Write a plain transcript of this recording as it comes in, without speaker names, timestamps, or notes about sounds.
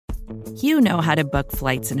You know how to book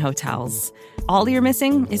flights and hotels. All you're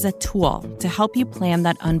missing is a tool to help you plan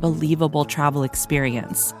that unbelievable travel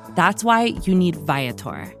experience. That's why you need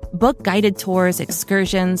Viator. Book guided tours,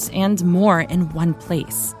 excursions, and more in one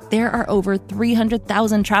place. There are over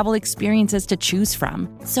 300,000 travel experiences to choose from,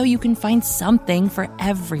 so you can find something for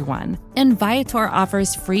everyone. And Viator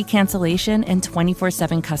offers free cancellation and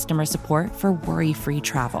 24/7 customer support for worry-free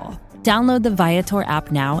travel. Download the Viator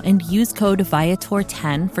app now and use code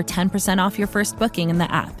Viator10 for 10% off your first booking in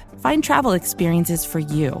the app. Find travel experiences for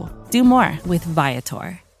you. Do more with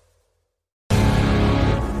Viator.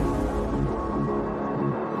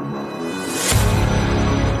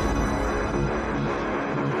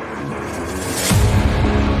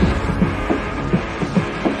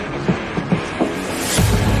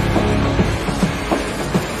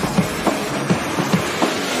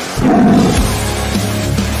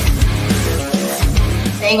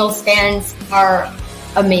 Bengals fans are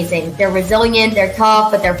amazing. They're resilient, they're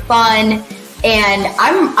tough, but they're fun. And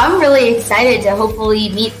I'm really excited to hopefully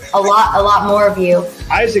meet a lot more of you.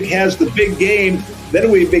 Isaac has the big game.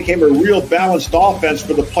 Then we became a real balanced offense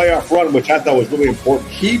for the playoff run, which I thought was really important.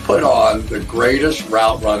 He put on the greatest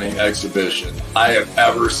route running exhibition I have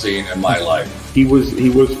ever seen in my life. He was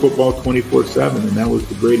football 24/7, and that was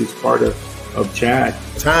the greatest part of Chad.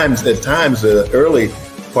 At times, the early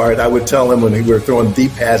part, I would tell him when we were throwing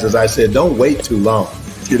deep passes, I said, don't wait too long,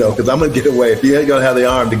 because I'm going to get away. If you ain't going to have the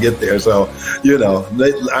arm to get there. So,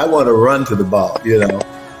 I want to run to the ball,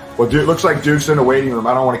 Well, Duke, looks like Duke's in the waiting room.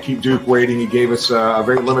 I don't want to keep Duke waiting. He gave us a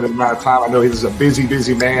very limited amount of time. I know he's a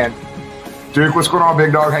busy man. Duke, what's going on,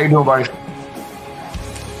 big dog? How you doing, buddy?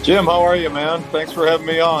 Jim, how are you, man? Thanks for having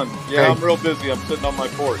me on. Yeah, Hey. I'm real busy. I'm sitting on my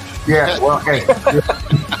porch. Yeah, well, hey.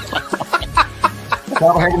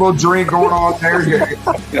 Have a little drink going on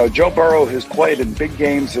there. Joe Burrow has played in big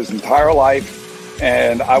games his entire life,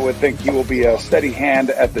 and I would think he will be a steady hand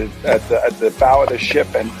at the bow of the ship.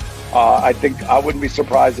 And I think I wouldn't be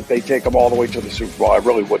surprised if they take him all the way to the Super Bowl. I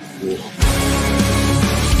really wouldn't.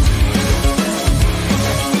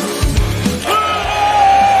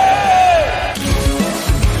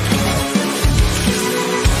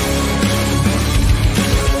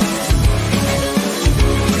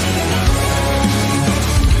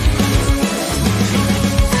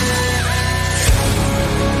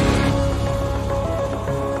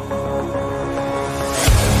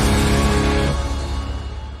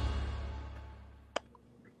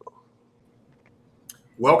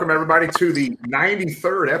 Welcome, everybody, to the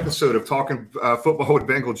 93rd episode of Talking Football with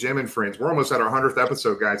Bengal Jim and Friends. We're almost at our 100th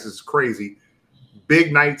episode, guys. This is crazy.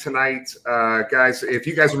 Big night tonight. Guys, if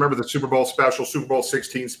you guys remember the Super Bowl special, Super Bowl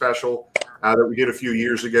 16 special that we did a few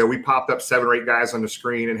years ago, we popped up 7 or 8 guys on the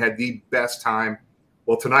screen and had the best time.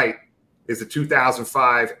 Well, tonight is the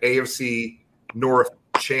 2005 AFC North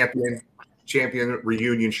champion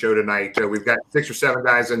reunion show tonight. We've got 6 or 7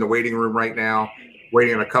 guys in the waiting room right now,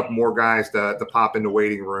 waiting on a couple more guys to pop in the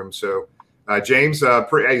waiting room. So, James,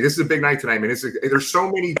 hey, this is a big night tonight, man. There's so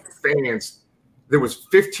many fans. There was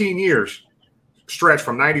 15 years stretch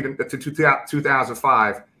from 90 to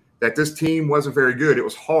 2005 that this team wasn't very good. It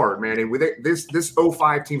was hard, man. And with this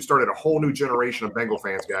 05 team started a whole new generation of Bengal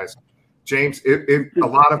fans, guys. James, a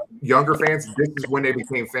lot of younger fans, this is when they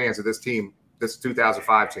became fans of this team, this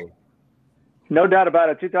 2005 team. No doubt about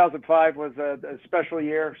it. 2005 was a special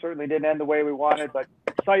year. Certainly didn't end the way we wanted, but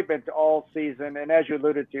excitement all season. And as you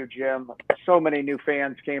alluded to, Jim, so many new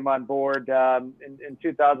fans came on board in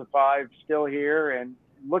 2005, still here, and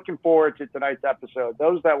looking forward to tonight's episode.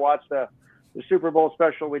 Those that watched the Super Bowl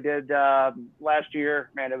special we did last year,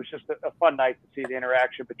 man, it was just a fun night to see the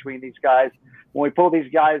interaction between these guys. When we pull these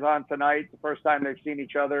guys on tonight, the first time they've seen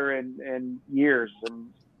each other in years, and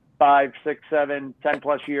 5, 6, 7,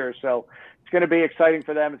 10+ years. So it's going to be exciting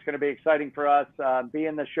for them. It's going to be exciting for us.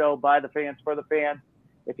 Being the show by the fans, for the fans.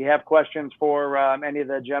 If you have questions for any of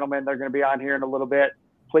the gentlemen, they're going to be on here in a little bit.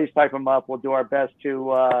 Please type them up. We'll do our best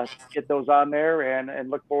to get those on there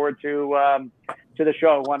and look forward to the show.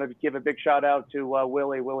 I want to give a big shout out to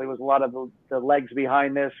Willie. Willie was a lot of the legs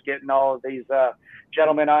behind this, getting all of these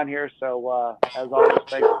gentlemen on here. So as always,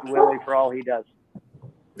 thanks to Willie for all he does.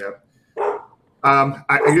 Yep.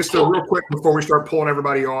 I just real quick before we start pulling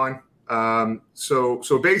everybody on.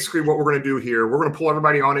 So basically what we're going to do here, we're going to pull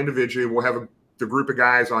everybody on individually. We'll have the group of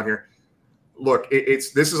guys on here. Look,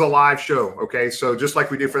 this is a live show. Okay. So just like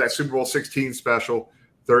we did for that Super Bowl 16 special,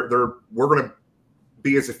 we're going to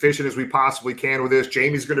be as efficient as we possibly can with this.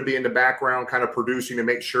 Jamie's going to be in the background kind of producing to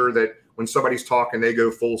make sure that when somebody's talking, they go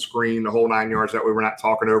full screen, the whole 9 yards. That way we're not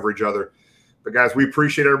talking over each other. But guys, we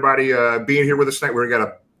appreciate everybody being here with us tonight. We've got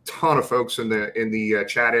a ton of folks in the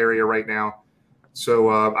chat area right now. So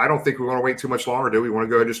I don't think we want to wait too much longer, do we? Want to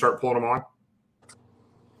go ahead and start pulling them on?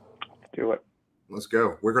 Do it. Let's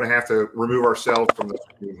go. We're going to have to remove ourselves from the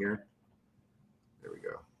screen here. There we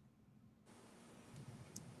go.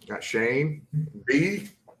 Got Shane, B.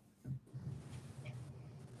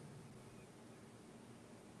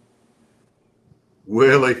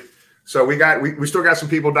 Willie. So we still got some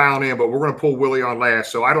people dialing in, but we're going to pull Willie on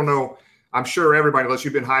last. So I don't know. I'm sure everybody, unless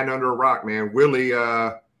you've been hiding under a rock, man. Willie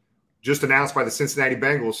just announced by the Cincinnati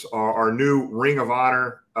Bengals our new Ring of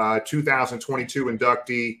Honor 2022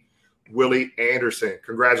 inductee, Willie Anderson.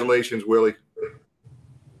 Congratulations, Willie.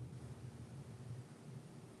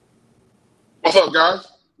 What's up, guys?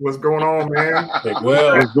 What's going on, man? Hey,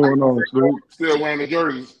 Will. What's going on, Snoop? Still wearing the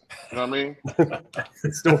jerseys. You know what I mean?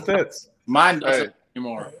 It still fits. Mine doesn't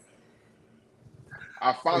anymore.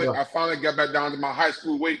 I finally got back down to my high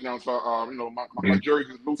school weight now, so my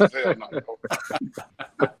jersey is loose as hell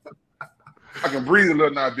now. I can breathe a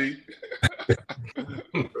little now, B.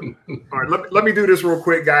 All right, let me do this real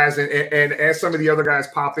quick, guys, and as some of the other guys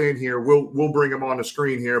pop in here, we'll bring them on the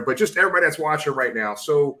screen here. But just everybody that's watching right now,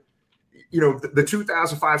 so the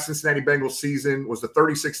 2005 Cincinnati Bengals season was the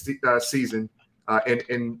 36th season for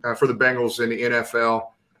the Bengals in the NFL.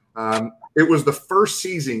 It was the first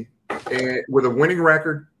season with a winning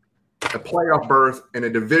record, a playoff berth, and a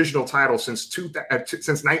divisional title since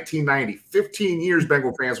 1990. 15 years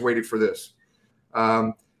Bengal fans waited for this.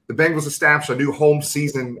 The Bengals established a new home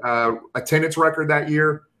season attendance record that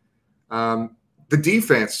year. The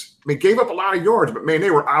defense, gave up a lot of yards, but,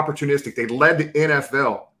 they were opportunistic. They led the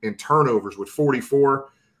NFL in turnovers with 44,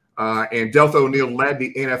 and Deltha O'Neal led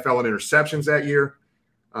the NFL in interceptions that year.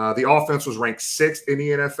 The offense was ranked 6th in the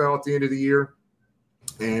NFL at the end of the year.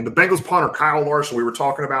 And the Bengals punter, Kyle Larson, we were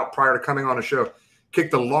talking about prior to coming on the show,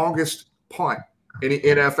 kicked the longest punt in the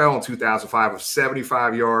NFL in 2005 of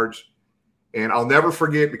 75 yards. And I'll never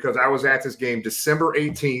forget, because I was at this game, December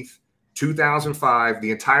 18th, 2005,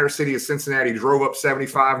 the entire city of Cincinnati drove up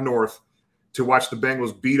 75 North to watch the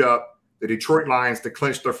Bengals beat up the Detroit Lions to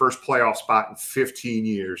clinch their first playoff spot in 15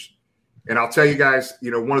 years. And I'll tell you guys,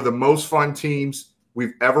 one of the most fun teams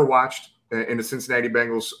we've ever watched in the Cincinnati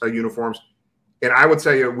Bengals uniforms. And I would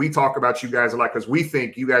tell you, we talk about you guys a lot because we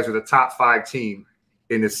think you guys are the top 5 team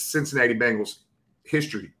in the Cincinnati Bengals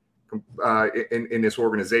history in this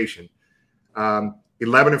organization. 11-5,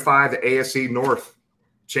 the AFC North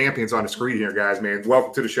champions on the screen here, guys, man.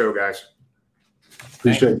 Welcome to the show, guys.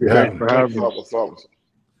 Appreciate you having me. All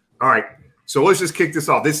right. So let's just kick this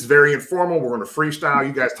off. This is very informal. We're going to freestyle.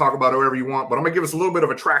 You guys talk about whatever you want, but I'm going to give us a little bit of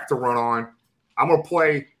a track to run on. I'm going to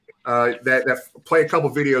play play a couple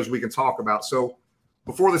videos we can talk about. So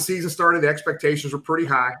before the season started, the expectations were pretty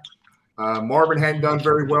high. Marvin hadn't done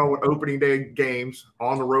very well with opening day games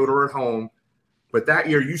on the road or at home. But that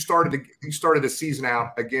year, you started the season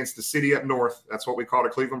out against the city up north. That's what we call the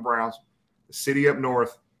Cleveland Browns, the city up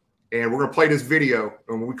north. And we're going to play this video.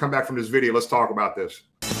 And when we come back from this video, let's talk about this.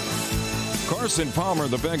 Carson Palmer,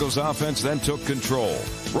 the Bengals offense, then took control,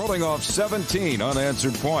 rolling off 17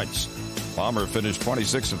 unanswered points. Palmer finished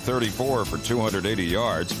 26 of 34 for 280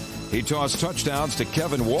 yards. He tossed touchdowns to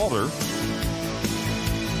Kevin Walter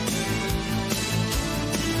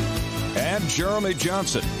and Jeremy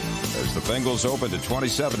Johnson as the Bengals opened a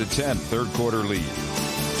 27-10 third-quarter lead.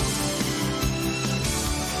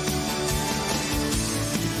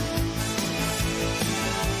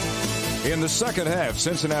 In the second half,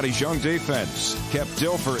 Cincinnati's young defense kept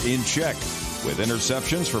Dilfer in check with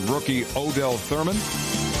interceptions from rookie Odell Thurman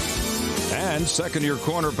and second-year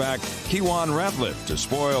cornerback Kewan Ratliff to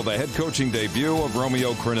spoil the head coaching debut of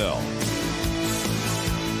Romeo Crennel.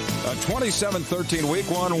 A 27-13 Week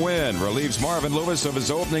 1 win relieves Marvin Lewis of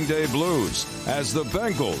his opening day blues as the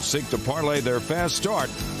Bengals seek to parlay their fast start.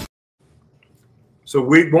 So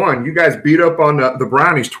Week 1, you guys beat up on the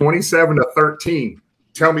Brownies 27-13.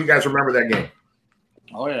 Tell me you guys remember that game.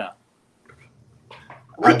 Oh, yeah.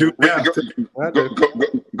 I do. Yeah.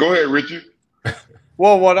 Go ahead, Richie.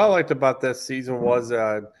 Well, what I liked about that season was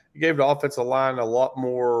you gave the offensive line a lot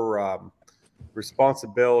more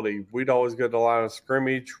responsibility. We'd always go to the line of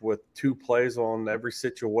scrimmage with 2 plays on every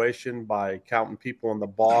situation by counting people in the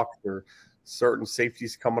box or certain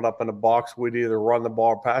safeties coming up in the box. We'd either run the ball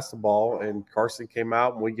or pass the ball, and Carson came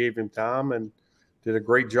out and we gave him time and did a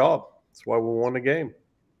great job. That's why we won the game.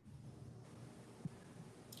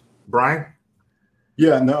 Brian?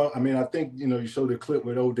 Yeah, no, I think, you showed the clip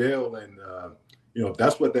with Odell, and,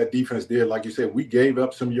 that's what that defense did. Like you said, we gave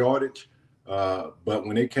up some yardage, but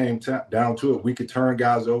when it came down to it, we could turn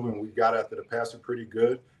guys over, and we got after the passer pretty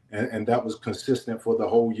good, and that was consistent for the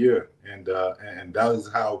whole year. And that is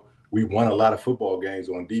how we won a lot of football games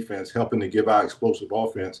on defense, helping to give our explosive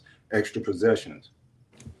offense extra possessions.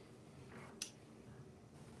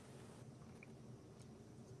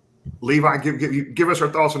 Levi, give us our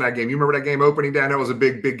thoughts on that game. You remember that game opening down? That was a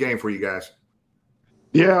big game for you guys.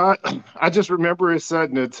 Yeah, I just remember it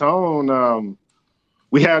setting the tone.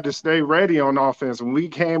 We had to stay ready on offense. When we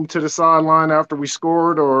came to the sideline after we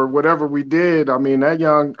scored or whatever we did, I mean, that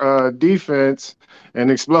young defense and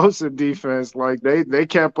explosive defense, like they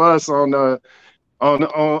kept us on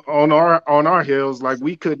our heels. Like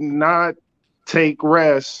we could not take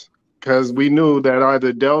rest because we knew that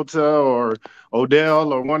either Delta or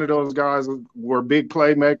Odell or one of those guys were big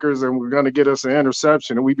playmakers and were going to get us an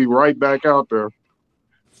interception, and we'd be right back out there.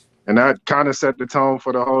 And that kind of set the tone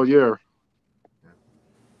for the whole year.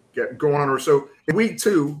 Go on. So in week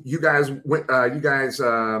 2, you guys went.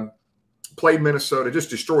 Played Minnesota, just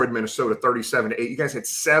destroyed Minnesota 37-8. You guys had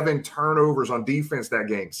 7 turnovers on defense that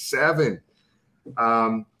game. 7.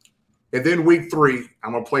 And then week 3,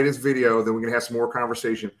 I'm gonna play this video. Then we're gonna have some more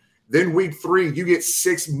conversation. Then week 3, you get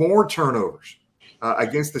 6 more turnovers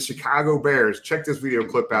against the Chicago Bears. Check this video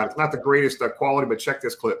clip out. It's not the greatest quality, but check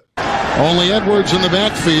this clip. Only Edwards in the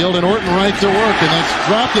backfield, and Orton right to work, and that's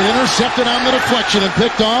dropped and intercepted on the deflection and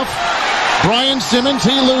picked off. Brian Simmons,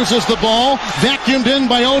 he loses the ball, vacuumed in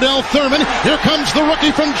by Odell Thurman. Here comes the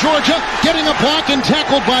rookie from Georgia, getting a block and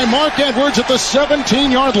tackled by Mark Edwards at the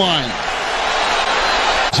 17-yard line.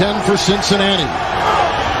 10 for Cincinnati.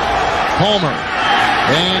 Palmer,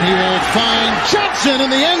 and he will find Johnson in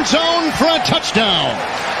the end zone for a touchdown.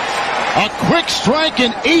 A quick strike,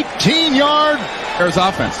 an 18-yard Bears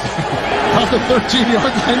offense. on the 13-yard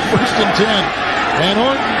line, 1st and 10. And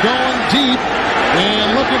Orton going deep and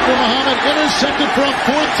looking for Muhammad, intercepted for a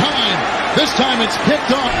 4th time. This time it's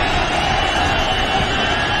picked up.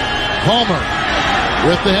 Palmer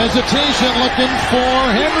with the hesitation, looking for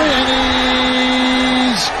Henry, and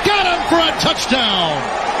he's got him for a touchdown.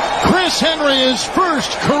 Chris Henry, his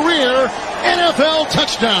first career NFL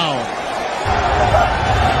touchdown.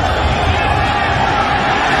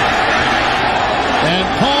 And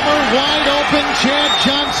Palmer wide open, Chad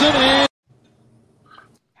Johnson, and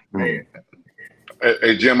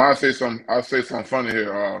Hey Jim, I'll say something funny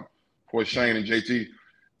here for Shane and JT.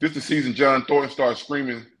 This is the season John Thornton started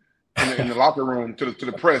screaming in the locker room to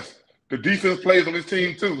the press. The defense plays on this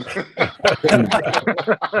team too.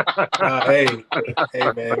 Hey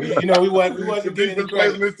man, we wasn't getting any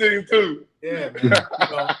credit. On this team too. Yeah,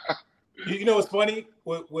 man. You know what's funny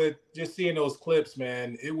with just seeing those clips,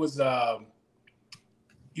 man. It was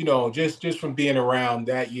just from being around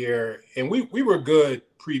that year, and we were good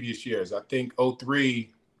previous years. I think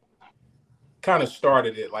 03 kind of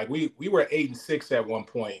started it. Like we were 8-6 at one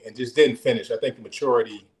point and just didn't finish. I think the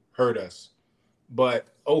maturity hurt us. But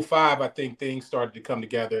 05, I think things started to come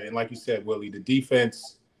together. And like you said, Willie, the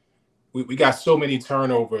defense, we got so many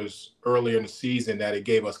turnovers earlier in the season that it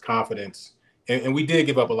gave us confidence. And we did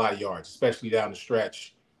give up a lot of yards, especially down the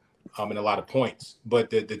stretch, and a lot of points.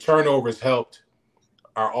 But the turnovers helped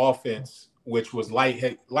our offense, which was light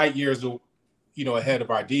years ahead of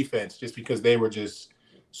our defense, just because they were just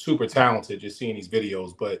super talented, just seeing these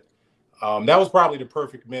videos. But that was probably the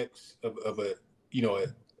perfect mix of a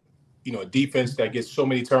defense that gets so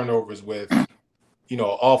many turnovers with,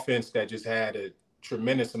 offense that just had a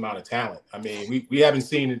tremendous amount of talent. I mean, we haven't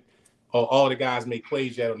seen all the guys make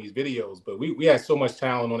plays yet on these videos, but we had so much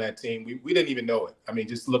talent on that team. We didn't even know it. I mean,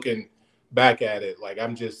 just looking back at it, like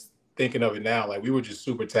I'm just thinking of it now, like we were just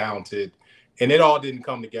super talented. And it all didn't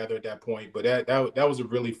come together at that point, but that was a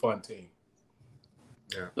really fun team.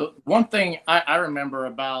 Yeah. The one thing I remember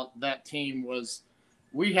about that team was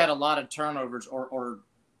we had a lot of turnovers, or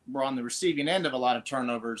were on the receiving end of a lot of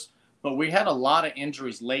turnovers, but we had a lot of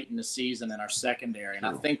injuries late in the season in our secondary, and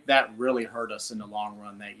I think that really hurt us in the long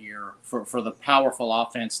run that year for the powerful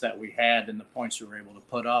offense that we had and the points we were able to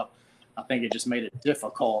put up. I think it just made it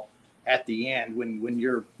difficult at the end when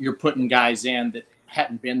you're putting guys in that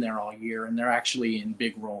hadn't been there all year and they're actually in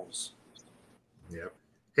big roles. Yeah.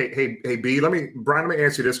 Hey, B, Brian, let me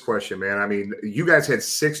answer this question, man. I mean, you guys had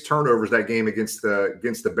 6 turnovers that game against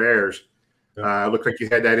the Bears. Looked like you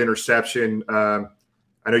had that interception. I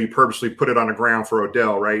know you purposely put it on the ground for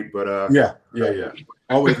Odell, right? But yeah.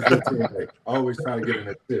 Always a good teammate. Always trying to get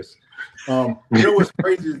an assist. You know what's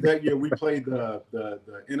crazy is that year we played the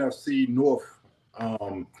NFC North,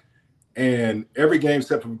 and every game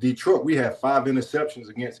except for Detroit, we had 5 interceptions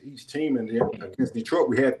against each team, and against Detroit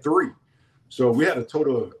we had 3. So we had a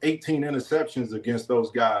total of 18 interceptions against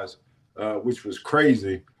those guys, which was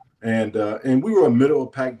crazy. And we were a middle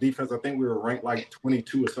of pack defense. I think we were ranked like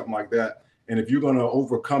 22 or something like that. And if you're going to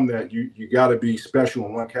overcome that, you got to be special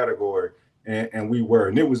in one category. And we were.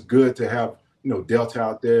 And it was good to have, Delta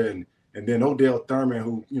out there. And then Odell Thurman,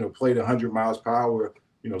 who, played 100 miles per hour.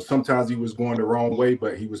 Sometimes he was going the wrong way,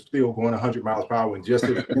 but he was still going 100 miles per hour. And just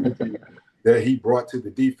his energy that he brought to the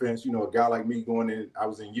defense, a guy like me going in, I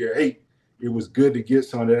was in year 8. It was good to get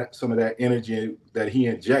some of that energy that he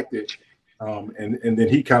injected. And then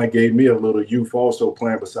he kind of gave me a little youth also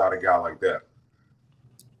playing beside a guy like that.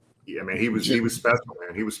 Yeah, man, he was special,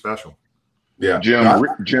 man. He was special. Yeah.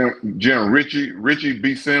 Jim, Richie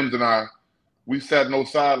B. Sims and I, we sat in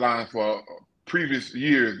those sidelines for previous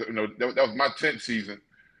years. That was my 10th season.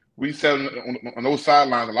 We sat on those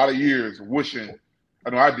sidelines a lot of years wishing, I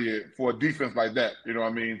know I did, for a defense like that. You know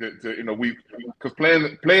what I mean? Because playing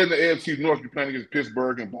the AFC North, you're playing against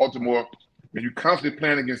Pittsburgh and Baltimore, and you're constantly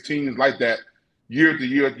playing against teams like that year after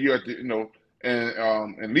year after year.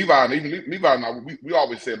 And Levi, and even Levi and I, we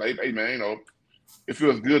always said, like, hey man, it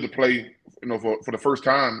feels good to play, for the first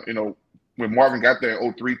time, when Marvin got there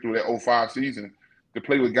in 03 through that 05 season, to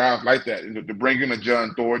play with guys like that, and to bring in a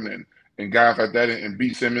John Thornton and guys like that, and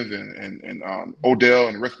B. Simmons and Odell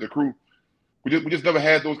and the rest of the crew. We just never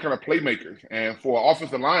had those kind of playmakers. And for an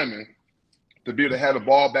offensive lineman to be able to have the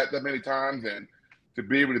ball back that many times and to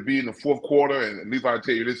be able to be in the fourth quarter, and Levi will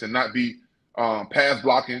tell you this, and not be pass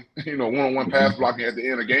blocking, one-on-one pass blocking at the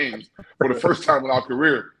end of games for the first time in our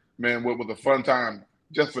career, man, was a fun time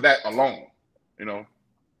just for that alone,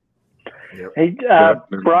 Yep. Hey,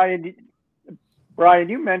 Brian,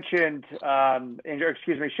 you mentioned,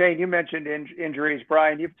 Shane, you mentioned injuries.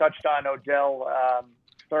 Brian, you've touched on Odell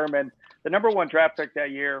Thurman. The number 1 draft pick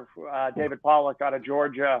that year, David Pollock out of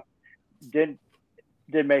Georgia, didn't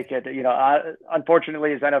make it.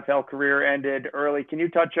 Unfortunately, his NFL career ended early. Can you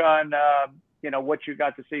touch on, what you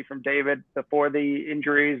got to see from David before the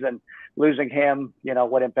injuries, and losing him,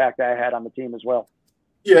 what impact that had on the team as well?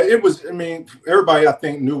 Yeah, it was. I mean, everybody I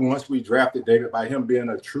think knew once we drafted David, by him being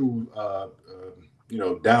a true,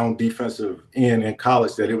 down defensive end in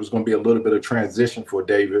college, that it was going to be a little bit of transition for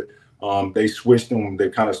David. They switched him. They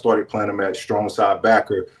kind of started playing him at strong side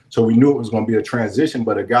backer. So we knew it was going to be a transition.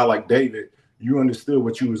 But a guy like David, you understood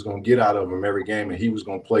what you was going to get out of him every game, and he was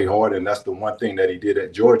going to play hard. And that's the one thing that he did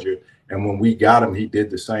at Georgia. And when we got him, he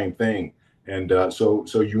did the same thing. And so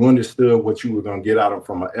you understood what you were going to get out of him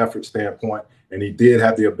from an effort standpoint. And he did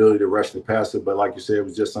have the ability to rush the passer. But like you said, it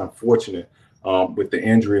was just unfortunate with the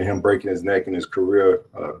injury and him breaking his neck and his career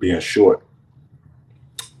being short.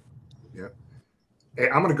 Yeah. Hey,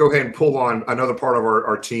 I'm going to go ahead and pull on another part of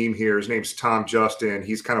our team here. His name's Tom Justin.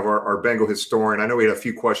 He's kind of our Bengal historian. I know we had a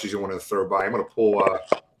few questions you wanted to throw by. I'm going to pull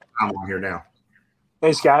Tom on here now.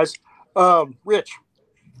 Thanks, guys. Rich,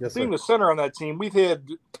 yes, being the center on that team, we've had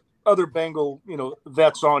other Bengal,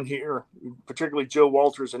 vets on here, particularly Joe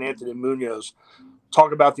Walters and Anthony Munoz,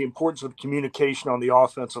 talk about the importance of communication on the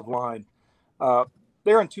offensive line.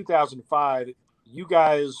 There in 2005, you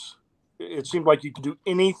guys, it seemed like you could do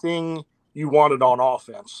anything you wanted on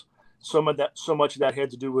offense. So much of that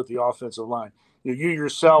had to do with the offensive line. You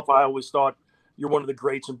yourself, I always thought you're one of the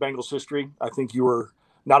greats in Bengals history. I think you were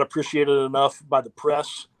not appreciated enough by the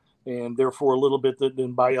press, and therefore a little bit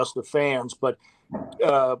than by us, the fans. But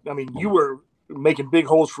you were making big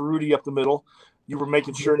holes for Rudy up the middle. You were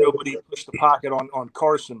making sure nobody pushed the pocket on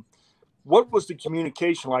Carson. What was the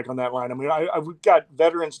communication like on that line? I mean, we've got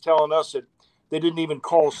veterans telling us that they didn't even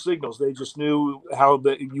call signals. They just knew how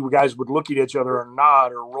you guys would look at each other or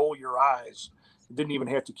nod or roll your eyes. You didn't even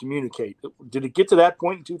have to communicate. Did it get to that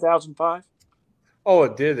point in 2005? Oh,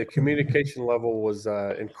 it did. The communication level was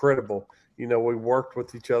incredible. We worked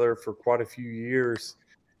with each other for quite a few years.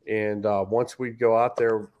 And once we go out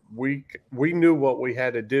there, we knew what we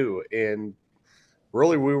had to do. And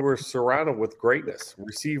really, we were surrounded with greatness,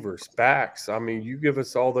 receivers, backs. I mean, you give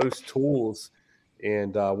us all those tools,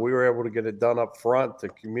 and we were able to get it done up front. The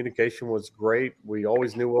communication was great. We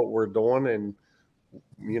always knew what we're doing, and,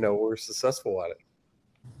 we were successful at it.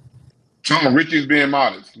 Tom, Richie's being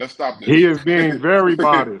modest. Let's stop this. He is being very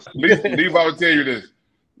modest. Levi will tell you this.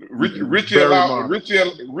 Richie allowed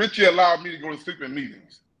me to go to sleep in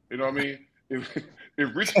meetings. You know what I mean? If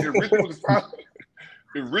Richie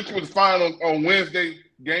was fine on Wednesday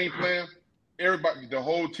game plan, everybody, the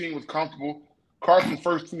whole team was comfortable. Carson's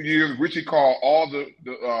first 2 years, Richie called all the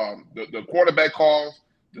quarterback calls,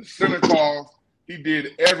 the center calls. He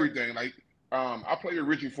did everything. Like I played with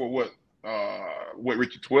Richie for what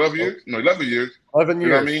Richie, 12 years? No, 11 years. 11 years. You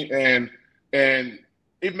know what I mean? And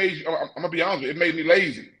it made I'm gonna be honest with you, it made me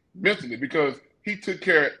lazy mentally because he took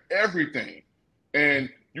care of everything. And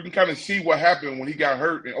you can kind of see what happened when he got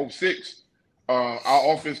hurt in 06.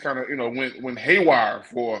 Our offense kind of, went haywire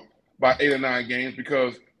for by 8 or 9 games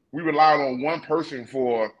because we relied on one person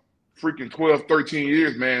for freaking 12, 13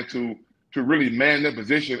 years, man, to really man that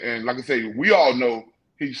position. And like I say, we all know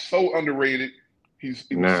he's so underrated. He was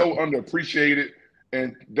so underappreciated.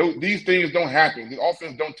 And these things don't happen. The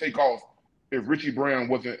offense don't take off if Richie Brown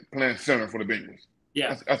wasn't playing center for the Bengals.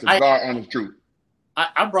 Yeah. That's a God-honest truth.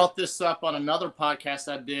 I brought this up on another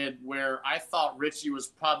podcast I did where I thought Richie was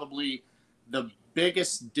probably the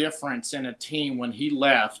biggest difference in a team when he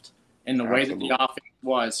left in the way that the offense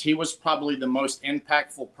was. He was probably the most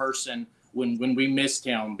impactful person when we missed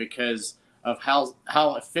him because of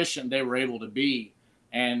how efficient they were able to be.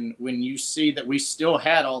 And when you see that we still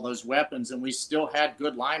had all those weapons and we still had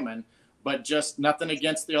good linemen, but just nothing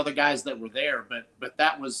against the other guys that were there. But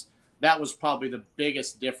that was probably the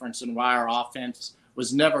biggest difference in why our offense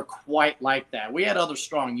was never quite like that. We had other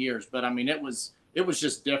strong years, but I mean, it was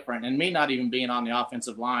just different. And me not even being on the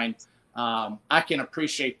offensive line, I can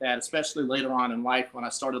appreciate that, especially later on in life when I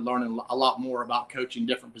started learning a lot more about coaching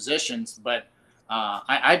different positions. But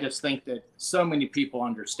I just think that so many people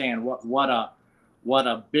understand what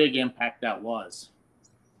a big impact that was.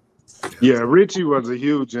 Yeah, Richie was a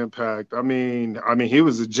huge impact. I mean, he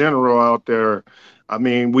was a general out there. I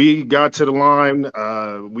mean, we got to the line.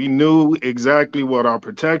 We knew exactly what our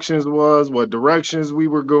protections was, what directions we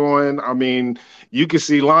were going. I mean, you could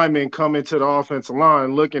see linemen coming to the offensive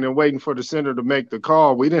line, looking and waiting for the center to make the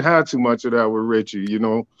call. We didn't have too much of that with Richie, you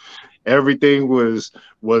know. Everything was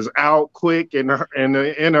out quick and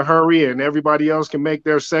in a hurry, and everybody else can make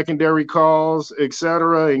their secondary calls, et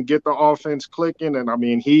cetera, and get the offense clicking. And I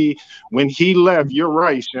mean, when he left, you're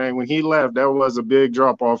right, Shane. When he left, that was a big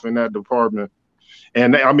drop off in that department.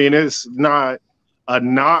 And I mean, it's not a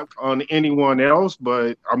knock on anyone else,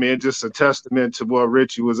 but I mean, it's just a testament to what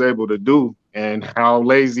Richie was able to do and how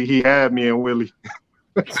lazy he had me and Willie.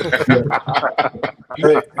 and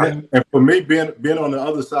for me, being on the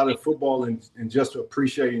other side of football and just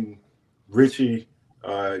appreciating Richie,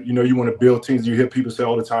 you know, you want to build teams. You hear people say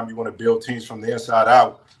all the time, you want to build teams from the inside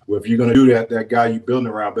out. Well, if you're going to do that, that guy you're building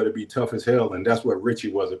around better be tough as hell. And that's what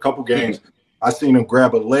Richie was. A couple games, I seen him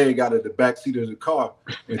grab a leg out of the back seat of the car,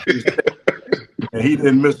 and he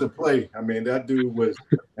didn't miss a play. I mean, that dude was.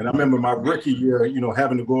 And I remember my rookie year, you know,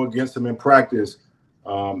 having to go against him in practice.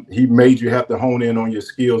 He made you have to hone in on your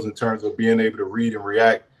skills in terms of being able to read and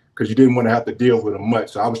react because you didn't want to have to deal with him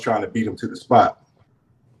much. So I was trying to beat him to the spot.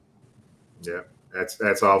 Yeah,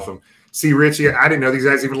 that's awesome. See, Richie, I didn't know these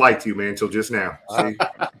guys even liked you, man, until just now. See?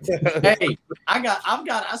 Hey,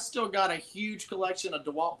 I still got a huge collection of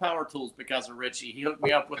DeWalt power tools because of Richie. He hooked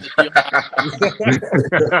me up with a deal.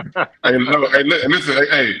 Hey, listen,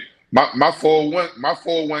 hey, my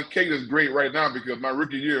 401k is great right now because my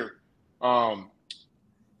rookie year, our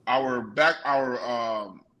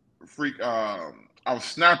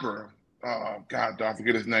snapper, God, I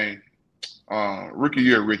forget his name. Rookie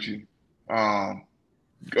year, Richie.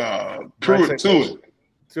 Truett.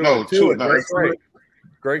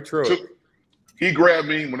 Great Truett. He grabbed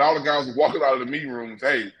me when all the guys were walking out of the meeting rooms.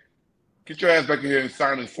 Hey, get your ass back in here and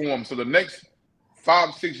sign in form. So the next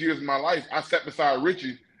 5-6 years of my life, I sat beside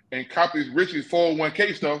Richie and copied Richie's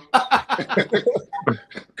 401k stuff.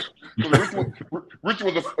 Richie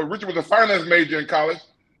was a finance major in college,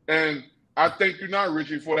 and I thank you now,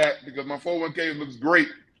 Richie, for that because my 401k looks great.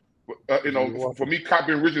 You know, for me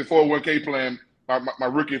copying Richie's 401k plan my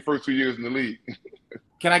rookie first 2 years in the league.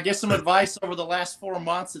 Can I get some advice over the last 4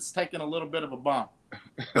 months? It's taken a little bit of a bump.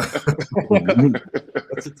 That's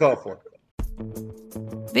a tough one.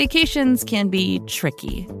 Vacations can be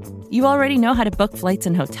tricky. You already know how to book flights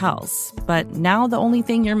and hotels, but now the only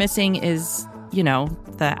thing you're missing is, you know,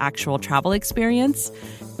 the actual travel experience.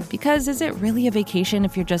 Because is it really a vacation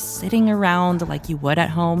if you're just sitting around like you would at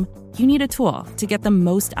home? You need a tool to get the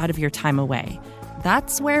most out of your time away.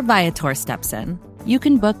 That's where Viator steps in. You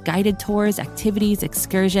can book guided tours, activities,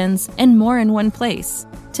 excursions, and more in one place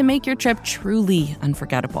to make your trip truly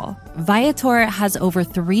unforgettable. Viator has over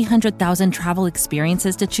 300,000 travel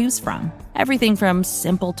experiences to choose from. Everything from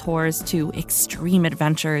simple tours to extreme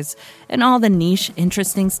adventures and all the niche,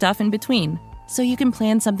 interesting stuff in between. So you can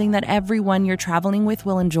plan something that everyone you're traveling with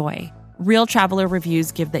will enjoy. Real traveler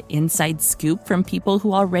reviews give the inside scoop from people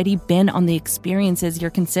who already been on the experiences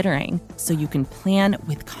you're considering, so you can plan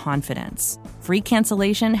with confidence. Free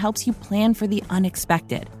cancellation helps you plan for the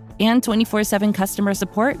unexpected. And 24/7 customer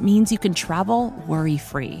support means you can travel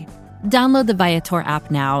worry-free. Download the Viator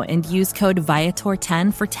app now and use code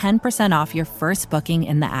Viator10 for 10% off your first booking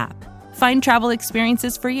in the app. Find travel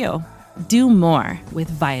experiences for you. Do more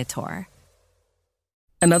with Viator.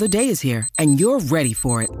 Another day is here, and you're ready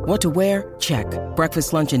for it. What to wear? Check.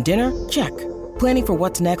 Breakfast, lunch, and dinner? Check. Planning for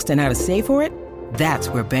what's next and how to save for it? That's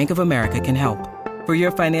where Bank of America can help. For your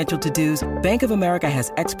financial to-dos, Bank of America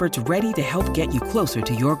has experts ready to help get you closer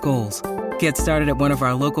to your goals. Get started at one of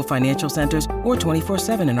our local financial centers or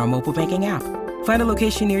 24/7 in our mobile banking app. Find a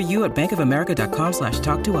location near you at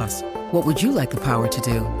bankofamerica.com/talktous. What would you like the power to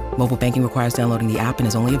do? Mobile banking requires downloading the app and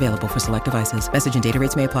is only available for select devices. Message and data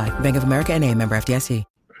rates may apply. Bank of America NA, member FDIC.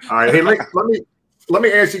 All right. Hey, let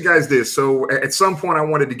me ask you guys this. So at some point I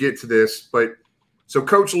wanted to get to this, but so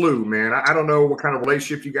Coach Lou, man, I don't know what kind of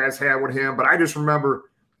relationship you guys had with him, but I just remember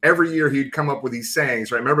every year he'd come up with these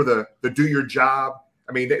sayings, right? Remember the do your job?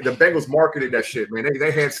 I mean, the Bengals marketed that shit, man.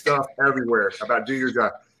 They had stuff everywhere about do your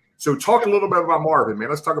job. So talk a little bit about Marvin, man.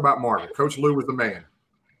 Let's talk about Marvin. Coach Lou was the man.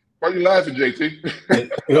 Why are you laughing, JT? I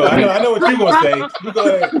know what you're going to say. You go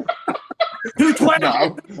ahead.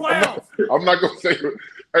 212. I'm not going to say it.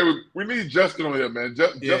 Hey, we need Justin on here, man.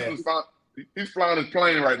 Justin's he's flying his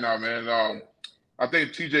plane right now, man. I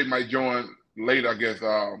think TJ might join later, I guess.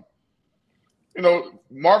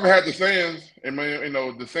 Marvin had the sayings, and man,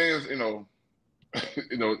 the sayings,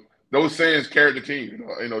 those sayings carried the team.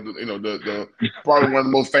 The probably one of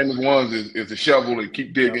the most famous ones is the shovel and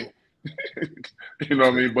keep digging. You know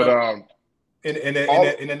what I mean? But in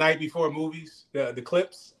the night before movies, the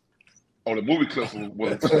clips. Oh, the movie clips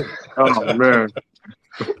was oh man.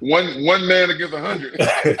 One man against 100.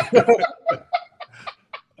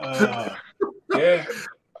 Yeah.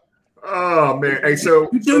 Oh man. Hey, so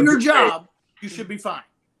you do your job, you should be fine.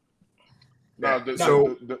 I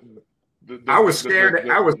was scared.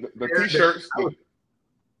 I was the t-shirts.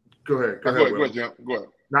 Go ahead. Go ahead, Jim. Go ahead.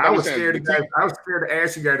 Now, I was scared to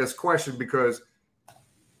ask you guys this question because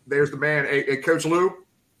there's the man. Hey, Coach Lou,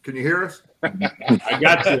 can you hear us? I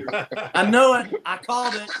got you. I know it. I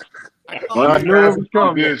called it. I knew it was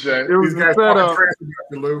coming. It was guys set up.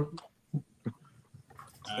 Lou.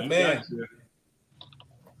 Man.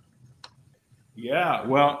 Yeah,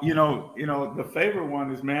 well, the favorite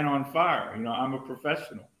one is Man on Fire. I'm a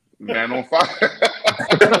professional. Man on Fire.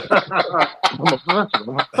 I'm a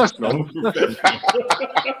professional.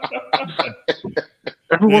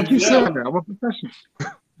 Everyone keeps saying that. I'm a professional.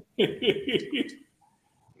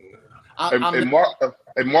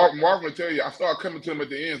 Mark will tell you, I started coming to him at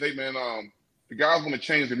the end. Hey, man, the guys want to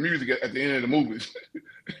change the music at the end of the movies.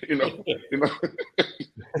 And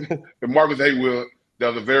Mark was, hey, Will,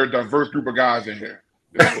 there's a very diverse group of guys in here.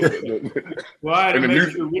 Well, I had to make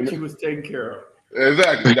sure Richie was taken care of.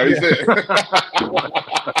 Exactly. That he said.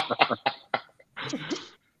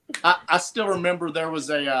 I still remember there was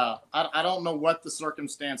I don't know what the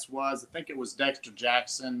circumstance was. I think it was Dexter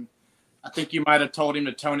Jackson. I think you might have told him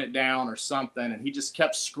to tone it down or something, and he just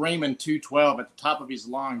kept screaming 212 at the top of his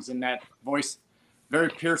lungs in that voice, very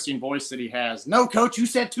piercing voice that he has. No, Coach, you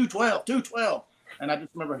said 212, 212. And I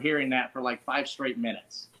just remember hearing that for like 5 straight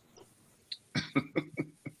minutes.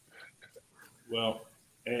 Well,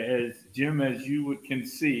 as Jim, as you can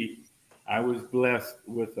see, I was blessed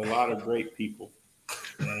with a lot of great people.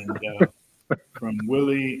 And from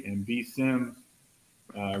Willie and B. Sims,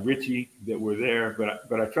 Richie that were there,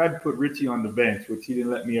 but I tried to put Richie on the bench, which he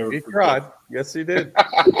didn't let me ever. He tried. Yes, he did.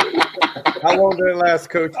 How long did it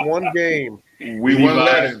last, Coach? 1 game. We won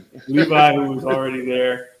that. Levi, who was already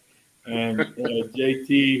there, and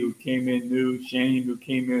JT, who came in new, Shane, who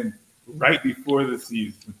came in right before the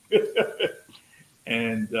season.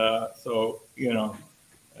 And so,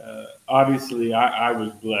 obviously I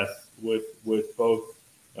was blessed with both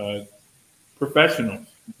professionals,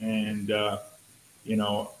 and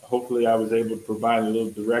hopefully I was able to provide a little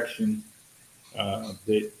direction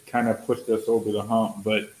that kind of pushed us over the hump.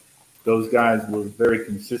 But those guys were very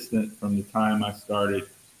consistent from the time I started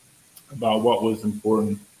about what was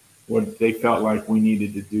important, what they felt like we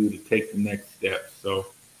needed to do to take the next step. So,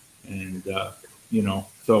 and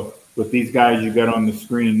so with these guys you got on the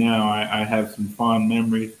screen now, I have some fond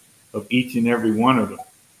memories of each and every one of them,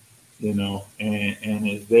 and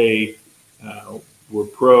as they were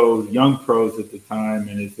pros, young pros at the time,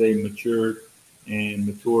 and as they matured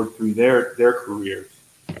through their careers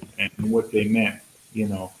and what they meant,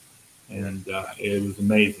 and it was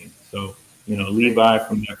amazing. So, Levi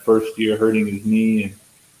from that first year hurting his knee and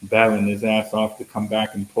battling his ass off to come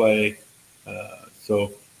back and play.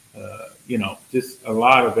 Just a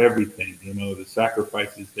lot of everything, the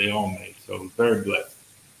sacrifices they all made. So very blessed.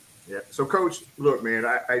 Yeah. So, Coach, look, man,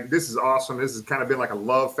 this is awesome. This has kind of been like a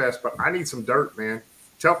love fest, but I need some dirt, man.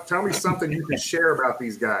 Tell me something you can share about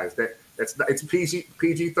these guys. It's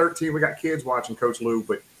PG-13. We got kids watching, Coach Lou,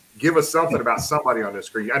 but give us something about somebody on this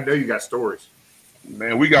screen. I know you got stories.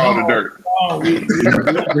 Man, we got all the dirt. No, we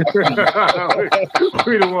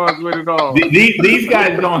the ones with it all. These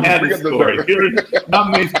guys don't have the story. There's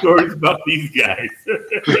not many stories about these guys.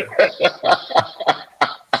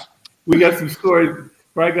 We got some stories.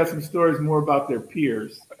 Probably got some stories more about their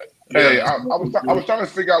peers. Hey, I was trying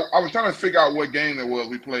to figure out what game it was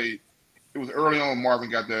we played. It was early on when Marvin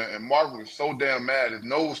got there, and Marvin was so damn mad his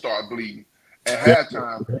nose started bleeding at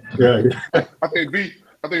halftime.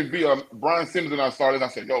 I think Brian Simmons and I started. I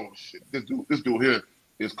said, "Yo, shit, this dude here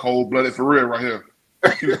is cold-blooded for real right here."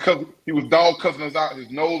 He was dog cussing us out.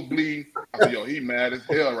 His nose bleeding. I said, "Yo, he mad as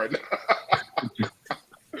hell right now."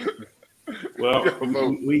 Well,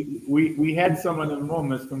 we had some of the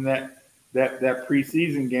moments from that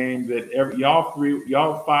preseason game that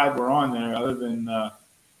y'all five were on there, other than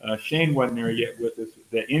Shane wasn't there yet with us.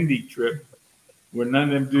 The Indy trip, where none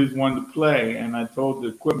of them dudes wanted to play, and I told the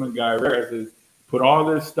equipment guy, I said, put all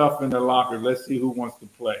this stuff in the locker. Let's see who wants to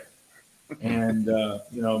play. And a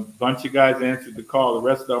bunch of guys answered the call. The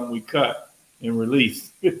rest of them we cut and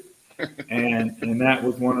released. and that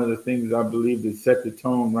was one of the things I believe that set the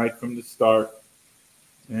tone right from the start.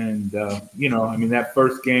 And that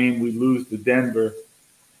first game we lose to Denver,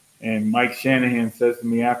 and Mike Shanahan says to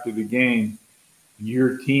me after the game,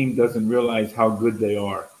 "Your team doesn't realize how good they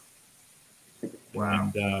are."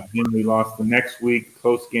 Wow. And then we lost the next week,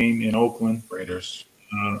 close game in Oakland. Raiders.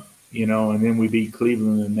 And then we beat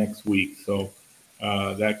Cleveland the next week. So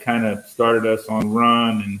that kind of started us on a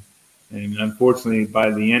run. And unfortunately,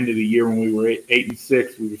 by the end of the year, when we were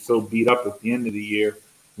 8-6, we were so beat up at the end of the year,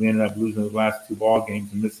 we ended up losing the last two ball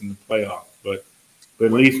games and missing the playoffs. But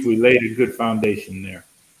at least we laid a good foundation there.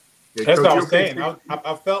 That's what I was saying.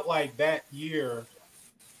 I felt like that year,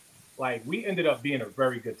 like we ended up being a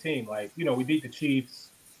very good team. Like, we beat the Chiefs,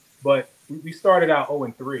 but we started out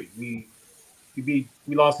 0-3. We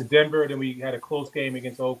lost to Denver, then we had a close game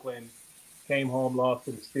against Oakland, came home, lost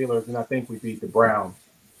to the Steelers, and I think we beat the Browns.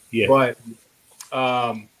 Yeah. But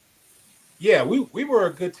we were a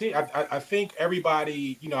good team. I think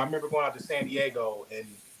everybody, I remember going out to San Diego, and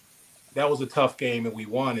that was a tough game, and we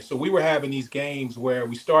won. And so we were having these games where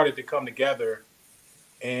we started to come together,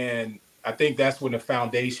 and I think that's when the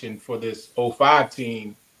foundation for this 05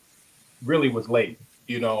 team really was laid.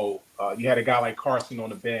 You had a guy like Carson on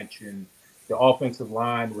the bench, and the offensive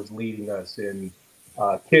line was leading us, and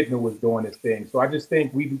Kittner was doing his thing. So I just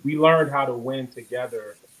think we learned how to win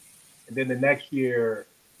together. And then the next year,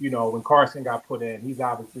 when Carson got put in, he's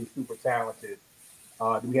obviously super talented.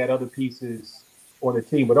 We had other pieces on the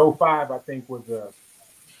team, but 05 I think was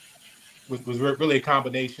really a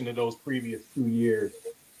combination of those previous 2 years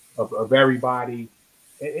of everybody,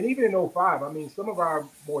 and even in 05, I mean, some of our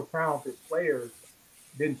more talented players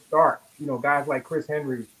didn't start. Guys like Chris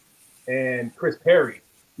Henry and Chris Perry,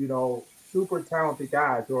 super talented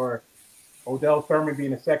guys, or Odell Thurman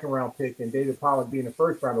being a second-round pick and David Pollack being a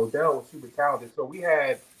first-round. Odell was super talented, so we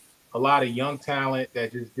had a lot of young talent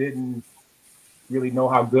that just didn't really know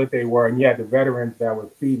how good they were, and you had the veterans that were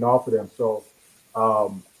feeding off of them. So,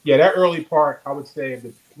 that early part, I would say, of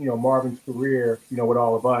Marvin's career, with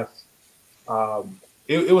all of us,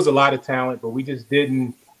 it was a lot of talent, but we just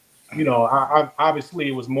didn't, obviously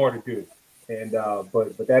it was more to do. And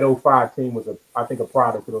but that 05 team was, I think, a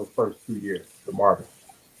product of those first 2 years for Marvin.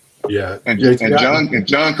 Yeah, and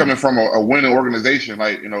John coming from a winning organization,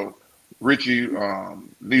 like Richie,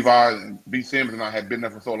 Levi, and B. Simmons and I had been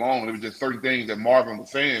there for so long. It was just certain things that Marvin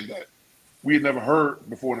was saying that we had never heard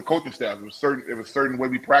before in the coaching staff. It was certain way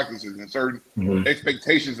we practices and certain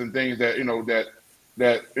expectations and things that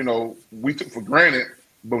we took for granted.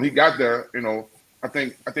 But when he got there, I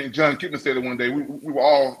think John Kittner said it one day. We were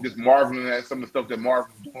all just marveling at some of the stuff that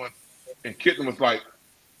Marvin was doing, and Kittner was like,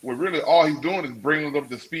 "Well, really, all he's doing is bringing us up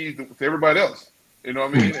to speed to everybody else." You know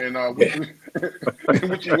what I mean? And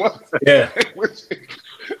which he was,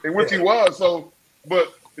 in which he was. So,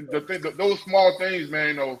 but those small things,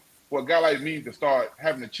 man, for a guy like me to start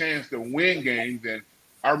having a chance to win games, and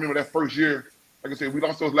I remember that first year, like I said, we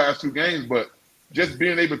lost those last 2 games, but just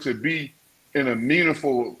being able to be in a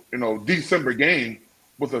meaningful, December game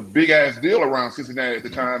was a big ass deal around Cincinnati at the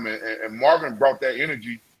time, and Marvin brought that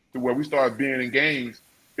energy to where we started being in games,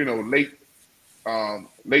 late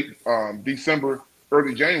December,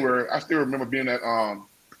 early January. I still remember being at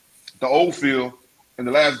the old field in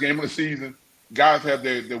the last game of the season. Guys have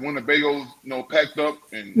their Winnebagos, packed up,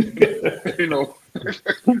 and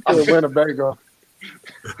Winnebago.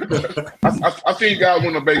 I've seen guys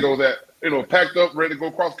Winnebagos that packed up, ready to go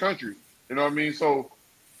cross country. You know what I mean? So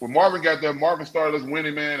when Marvin got there, Marvin started us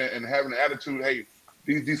winning, man, and having an attitude. Hey,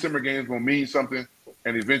 these December games gonna mean something,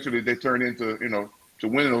 and eventually they turned into to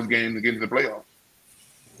winning those games and getting to the playoffs.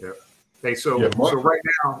 Hey, so right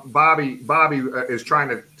now, Bobby is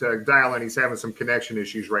trying to dial in. He's having some connection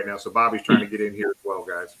issues right now, so Bobby's trying to get in here as well,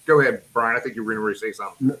 guys. Go ahead, Brian. I think you were going to say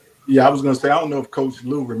something. Yeah, I was going to say, I don't know if Coach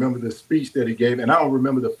Lou remembered the speech that he gave, and I don't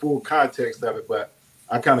remember the full context of it, but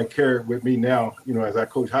I kind of carry it with me now. You know, as I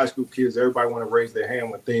coach high school kids, everybody want to raise their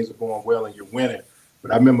hand when things are going well and you're winning.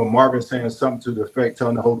 But I remember Marvin saying something to the effect,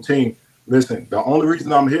 telling the whole team, listen, the only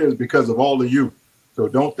reason I'm here is because of all of you. So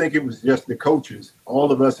don't think it was just the coaches.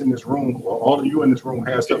 All of us in this room, or all of you in this room,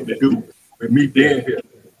 has something to do with me being here.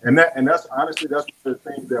 And that's honestly, that's one of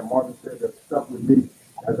the things that Marvin said that stuck with me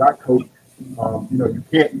as I coach. You know, you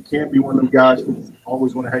can't be one of them guys who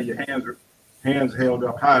always want to have your hands held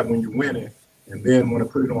up high when you're winning, and then want to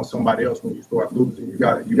put it on somebody else when you start losing. You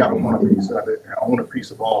got to want a piece of it and own a piece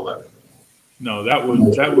of all of it. No, that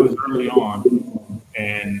was early on,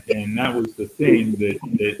 and that was the thing that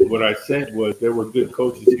what I said was there were good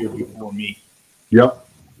coaches here before me. Yep.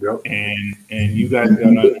 And you guys got to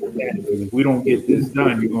understand, because if we don't get this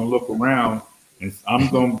done, you're gonna look around, and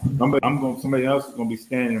somebody else is gonna be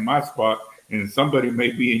standing in my spot, and somebody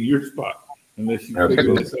may be in your spot unless you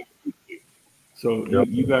figure this out. So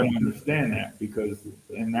you got to understand that,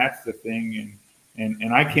 and that's the thing,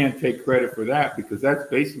 and I can't take credit for that, because that's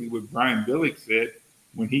basically what Brian Billick said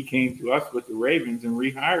when he came to us with the Ravens and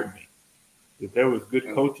rehired me, that there was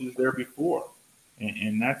good coaches there before,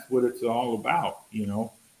 and that's what it's all about, you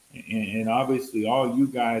know. And obviously all you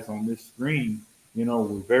guys on this screen, you know,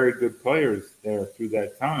 were very good players there through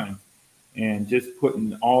that time, and just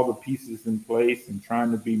putting all the pieces in place and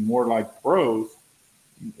trying to be more like pros,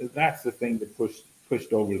 that's the thing that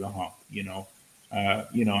pushed over the hump, you know. I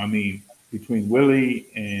mean, between Willie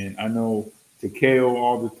and I know Takeo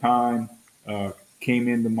all the time came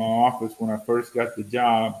into my office when I first got the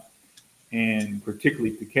job, and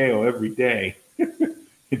particularly Takeo every day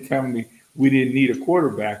and telling me we didn't need a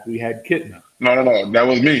quarterback, we had Kitna. No, that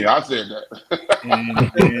was me. I said that.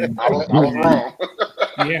 And I was wrong.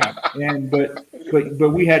 Yeah, but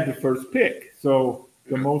we had the first pick, so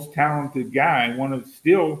the most talented guy,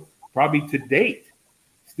 still probably to date,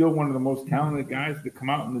 still one of the most talented guys to come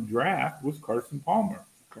out in the draft was Carson Palmer.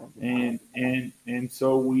 And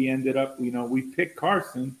so we ended up, you know, we picked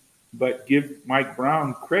Carson, but give Mike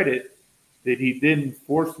Brown credit that he didn't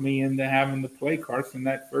force me into having to play Carson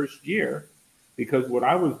that first year, because what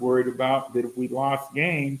I was worried about, that if we lost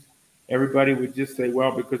games, everybody would just say,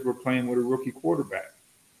 well, because we're playing with a rookie quarterback,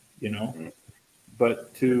 you know.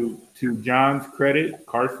 But to John's credit,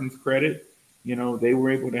 Carson's credit, you know, they were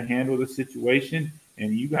able to handle the situation,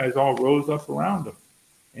 and you guys all rose up around them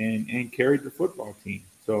and carried the football team.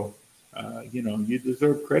 So, you know, you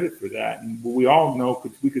deserve credit for that. And we all know,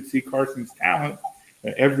 because we could see Carson's talent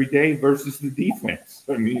every day versus the defense.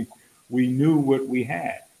 I mean, we knew what we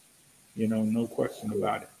had, you know, no question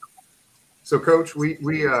about it. So, Coach, we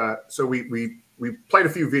played a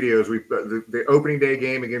few videos. The opening day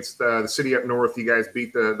game against the city up north, you guys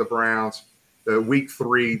beat the Browns. The week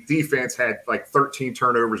 3 defense had like 13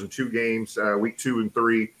 turnovers in 2 games, week 2 and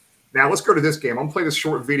 3. Now let's go to this game. I'm gonna play this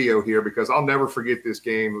short video here because I'll never forget this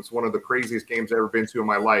game. It's one of the craziest games I've ever been to in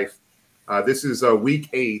my life. This is week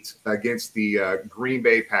 8 against the Green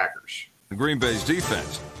Bay Packers. Green Bay's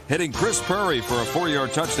defense hitting Chris Purry for a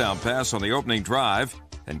 4-yard touchdown pass on the opening drive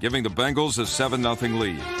and giving the Bengals a 7-0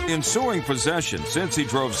 lead. Ensuing possession, Cincy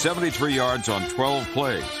drove 73 yards on 12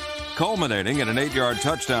 plays, culminating in an 8-yard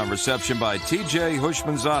touchdown reception by T.J.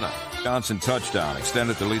 Hushmanzada. Johnson touchdown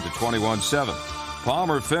extended the lead to 21-7.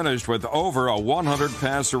 Palmer finished with over a 100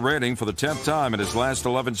 passer rating for the 10th time in his last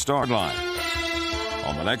 11 start line.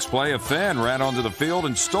 On the next play, a fan ran onto the field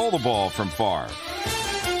and stole the ball from Favre.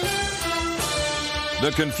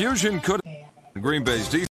 The confusion could Green Bay's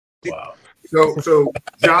defense. Wow. So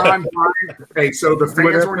John, Brian, hey, so the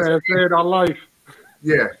fans weren't said our life.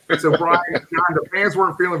 Yeah. So Brian, John, the fans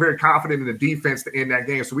weren't feeling very confident in the defense to end that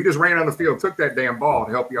game. So we just ran on the field, took that damn ball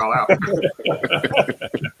to help y'all out.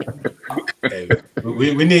 Hey,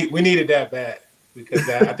 we needed that bad because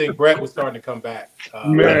I think Brett was starting to come back.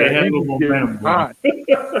 Man, they had he a little was getting momentum. hot.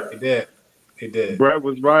 He did. Brett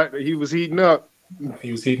was right. He was heating up.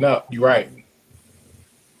 He was heating up. You're right.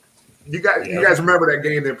 You guys remember that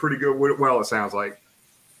game then pretty good. Well, it sounds like.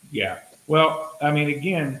 Yeah. Well, I mean,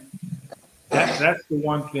 again, that's the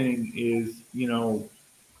one thing is, you know,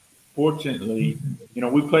 fortunately, you know,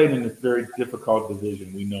 we played in a very difficult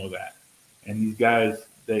division. We know that. And these guys,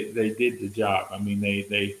 they did the job. I mean,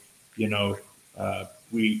 they you know,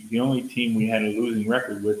 the only team we had a losing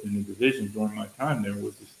record with in the division during my time there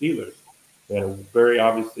was the Steelers. That very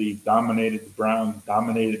obviously dominated the Browns,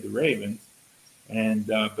 dominated the Ravens. And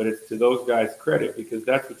but it's to those guys' credit because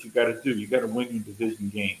that's what you got to do. You got to win your division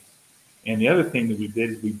games. And the other thing that we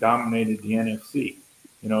did is we dominated the NFC.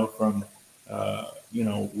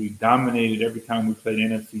 We dominated every time we played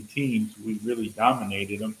NFC teams. We really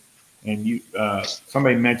dominated them. And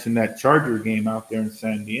somebody mentioned that Charger game out there in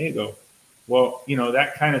San Diego. Well,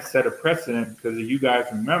 that kind of set a precedent because if you guys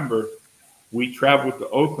remember, we traveled to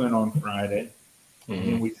Oakland on Friday, and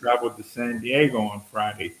then we traveled to San Diego on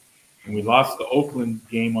Friday, and we lost the Oakland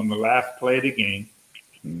game on the last play of the game,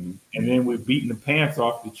 and then we beaten the pants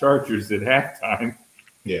off the Chargers at halftime.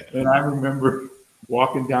 Yeah. And I remember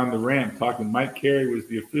walking down the ramp talking. Mike Carey was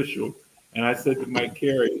the official, and I said to Mike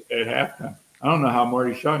Carey at halftime, "I don't know how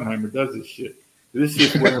Marty Schottenheimer does this shit. This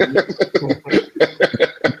is where."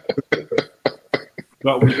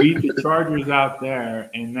 But we beat the Chargers out there,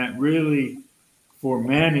 and that really, for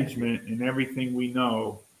management and everything we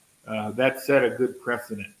know, that set a good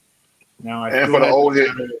precedent. Now, I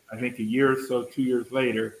think a year or so, 2 years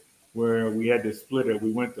later, where we had to split it.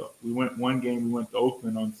 We went one game. We went to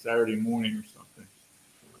Oakland on Saturday morning or something.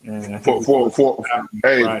 And I think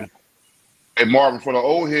hey, Marvin, for the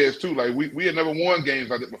old heads too, like we had never won games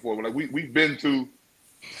like that before. Like we've been to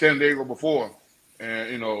San Diego before,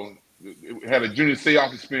 and it had a junior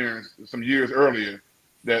playoff experience some years earlier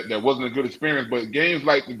that wasn't a good experience. But games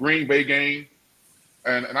like the Green Bay game,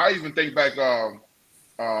 and I even think back,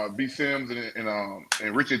 B. Sims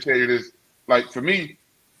and Richard tell you this. Like for me,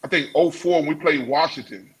 I think 2004 when we played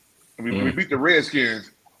Washington and we beat the Redskins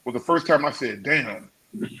was the first time I said, "Damn."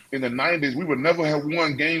 In the 90s, we would never have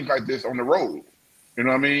won games like this on the road. You know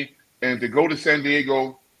what I mean? And to go to San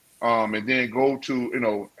Diego, and then go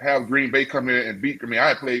to, have Green Bay come in and beat. I mean,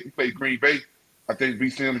 we played Green Bay. I think B.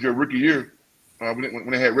 Sims your rookie year when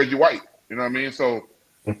they had Reggie White. You know what I mean? So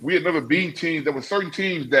we had never beaten teams. There were certain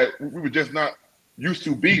teams that we were just not used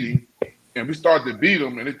to beating, and we started to beat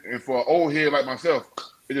them. And for an old head like myself,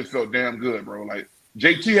 it just felt damn good, bro. Like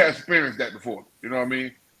JT had experienced that before. You know what I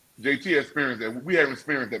mean? JT experienced that. We haven't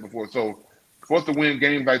experienced that before. So for us to win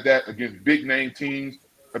games like that against big name teams,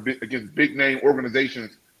 against big name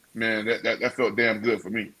organizations, man, that felt damn good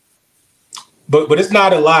for me. But it's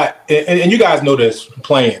not a lot, and you guys know this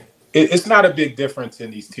playing. It's not a big difference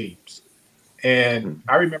in these teams. And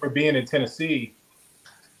I remember being in Tennessee,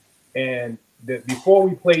 and before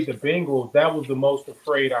we played the Bengals, that was the most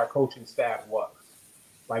afraid our coaching staff was.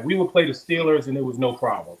 Like we would play the Steelers, and it was no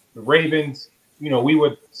problem. The Ravens. We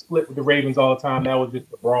would split with the Ravens all the time. That was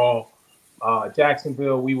just a brawl.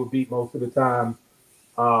 Jacksonville, we would beat most of the time.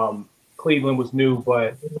 Cleveland was new,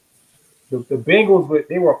 but the Bengals,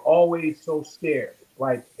 they were always so scared.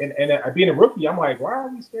 Like, and being a rookie, I'm like, why are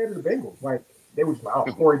we scared of the Bengals? Like, they were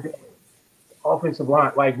just Corey Dillon, offensive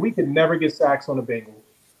line. Like, we could never get sacks on the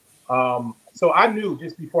Bengals. So I knew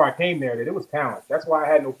just before I came there that it was talent. That's why I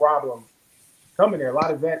had no problem coming there. A lot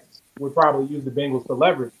of vets would probably use the Bengals for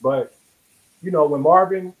leverage, but when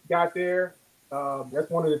Marvin got there,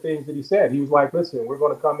 that's one of the things that he said. He was like, listen, we're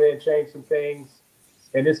going to come in, change some things,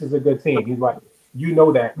 and this is a good team. He's like,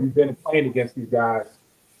 that. You've been playing against these guys.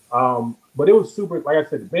 But it was super, like I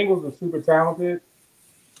said, the Bengals were super talented,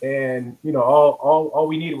 and, all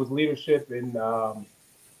we needed was leadership and,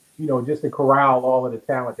 just to corral all of the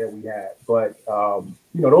talent that we had. But,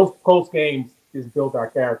 those close games just built our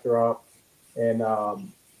character up, and,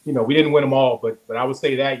 we didn't win them all, but I would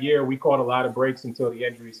say that year we caught a lot of breaks until the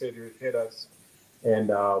injuries hit us.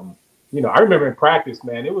 And, I remember in practice,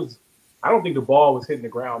 man, I don't think the ball was hitting the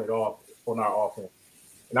ground at all on our offense.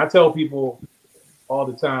 And I tell people all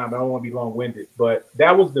the time, I don't want to be long-winded, but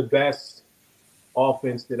that was the best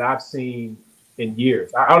offense that I've seen in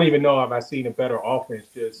years. I don't even know if I've seen a better offense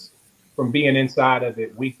just from being inside of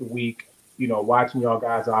it week to week, watching y'all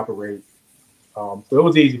guys operate. So it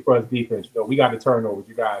was easy for us defense. We got the turnovers.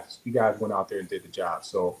 You guys went out there and did the job.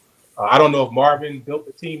 So I don't know if Marvin built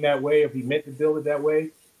the team that way, if he meant to build it that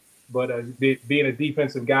way. But being a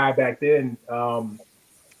defensive guy back then,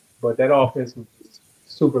 but that offense was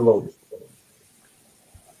super loaded.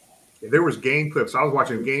 There was game clips. I was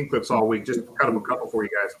watching game clips all week. Just cut up a couple for you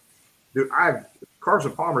guys. Dude,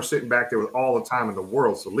 Carson Palmer sitting back there with all the time in the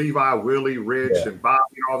world. So Levi, Willie, Rich, and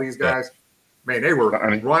Bobby, and all these guys. Yeah. Man, they were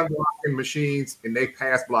run blocking machines, and they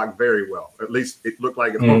pass blocked very well. At least it looked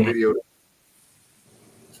like it on video.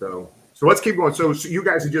 So let's keep going. So you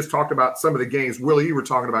guys had just talked about some of the games. Willie, you were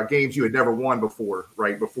talking about games you had never won before,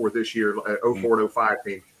 right? Before this year, 04 and 05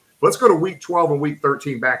 team. Let's go to week 12 and week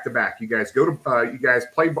 13 back to back. You guys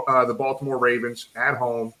play the Baltimore Ravens at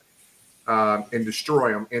home and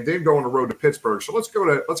destroy them, and then go on the road to Pittsburgh. So let's go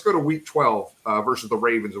to week 12 versus the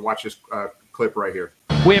Ravens and watch this clip right here.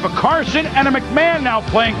 We have a Carson and a McMahon now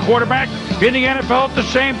playing quarterback in the NFL at the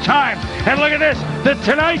same time. And look at this, the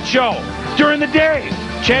Tonight Show during the day.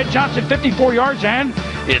 Chad Johnson, 54 yards, and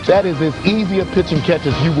That is as easy a pitch and catch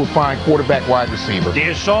as you will find quarterback wide receiver. The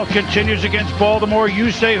assault continues against Baltimore.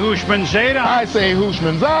 You say Houshmandzadeh. I say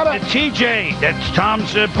Houshmandzadeh. The TJ, that's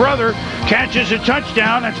Tom's brother, catches a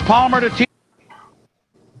touchdown. That's Palmer to TJ.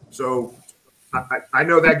 So I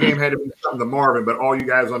know that game had to be something to Marvin, but all you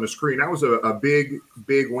guys on the screen, that was a big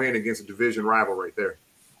win against a division rival right there.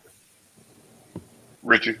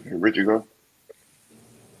 Richie, go.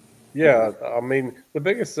 Yeah, I mean, the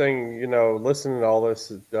biggest thing, listening to all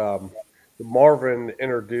this, Marvin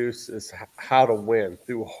introduced is how to win.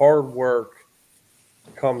 Through hard work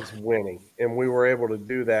comes winning, and we were able to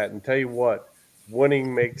do that. And tell you what,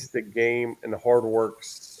 winning makes the game and the hard work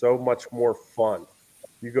so much more fun.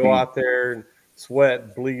 You go out there and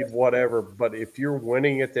sweat, bleed, whatever, but if you're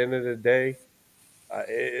winning at the end of the day,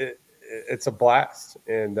 it's a blast.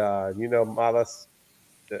 And, my last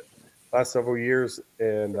several years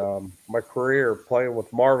and my career playing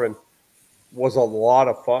with Marvin was a lot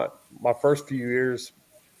of fun. My first few years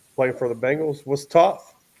playing for the Bengals was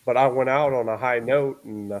tough, but I went out on a high note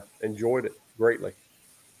and enjoyed it greatly.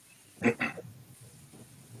 Yeah,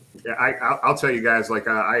 I'll tell you guys, like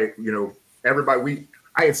everybody,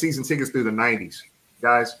 I had season tickets through the 90s.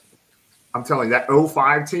 Guys, I'm telling you, that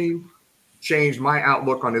 05 team changed my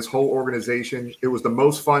outlook on this whole organization. It was the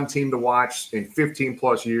most fun team to watch in 15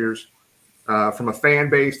 plus years. From a fan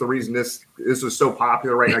base, the reason this is so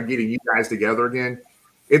popular right now, getting you guys together again,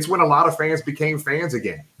 it's when a lot of fans became fans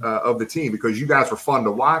again of the team because you guys were fun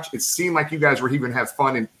to watch. It seemed like you guys were even have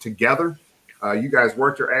fun together. You guys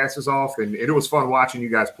worked your asses off, and it was fun watching you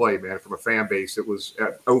guys play, man. From a fan base, it was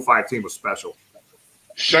 05 team was special.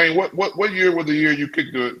 Shane, what year was the year you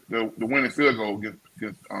kicked the winning field goal against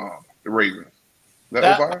the Ravens?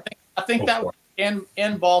 I think that was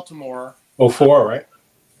in Baltimore. 04, right?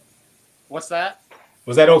 What's that?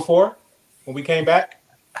 Was that 04 when we came back?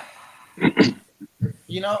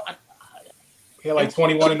 We had like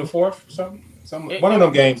 21 in the fourth or something. One of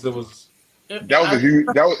them games that was. That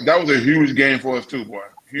was a huge game for us too, boy.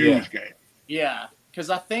 Huge game. Yeah, because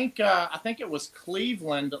I think it was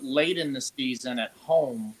Cleveland late in the season at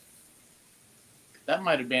home. That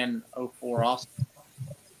might have been 04 also.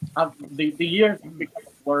 The years become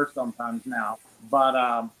worse sometimes now,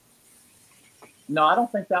 but no, I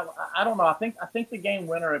don't think that. I don't know. I think the game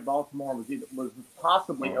winner at Baltimore was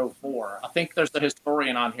possibly 04. I think there's a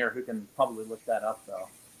historian on here who can probably look that up though.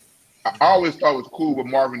 I always thought it was cool what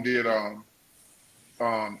Marvin did. And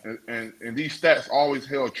these stats always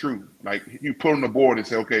held true. Like you put on the board and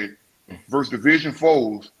say, okay, versus division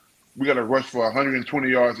foes, we got to rush for 120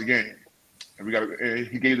 yards a game, and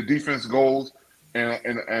he gave the defense goals. And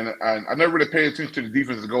I never really paid attention to the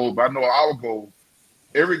defense's goals, but I know our goal.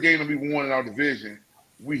 Every game that we won in our division,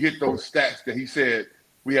 we hit those stats that he said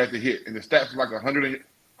we had to hit, and the stats were like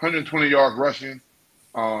 120 yards rushing.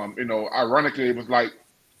 Ironically, it was like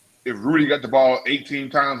if Rudy got the ball 18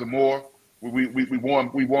 times or more, we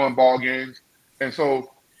won ball games. And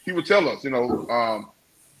so he would tell us, another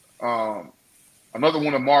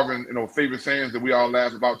one of Marvin, favorite sayings that we all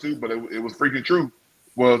laugh about too, but it was freaking true.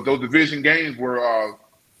 Well, those division games were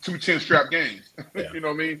 2 10-strap games. Yeah. You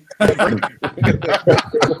know what I mean?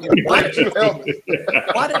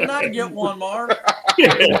 Why didn't I get one, Mark?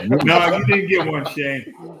 No, you didn't get one,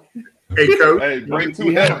 Shane. Hey, Coach. Hey, bring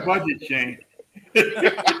We had a budget, Shane.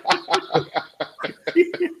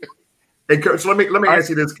 Hey, Coach, let me ask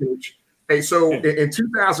you this, Coach. Hey, so in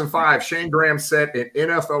 2005, Shane Graham set an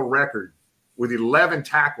NFL record with 11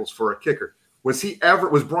 tackles for a kicker. Was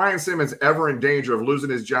Brian Simmons ever in danger of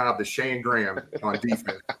losing his job to Shane Graham on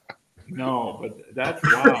defense? No, but that's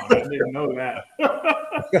wild. I didn't know that.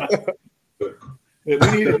 We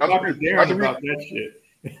need to talk to Darren about that shit.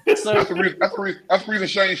 That's the reason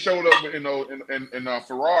Shane showed up, in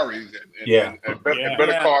Ferraris and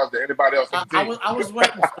better cars than anybody else. I was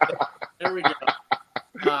waiting for that. There we go.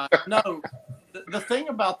 No, the thing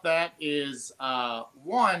about that is,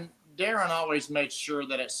 one, Darren always made sure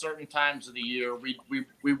that at certain times of the year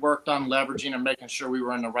we worked on leveraging and making sure we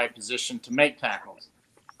were in the right position to make tackles.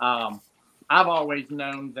 I've always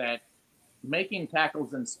known that making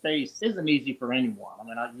tackles in space isn't easy for anyone. I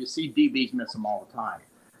mean, you see DBs miss them all the time.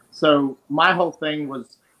 So my whole thing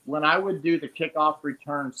was when I would do the kickoff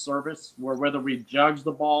return service, whether we judge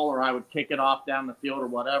the ball or I would kick it off down the field or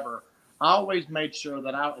whatever, I always made sure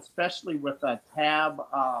that especially with a Tab,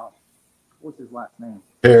 what's his last name?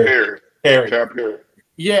 Harry.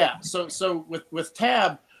 Yeah. So with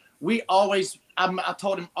Tab, we always, I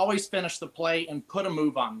told him, always finish the play and put a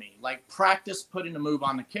move on me. Like practice putting a move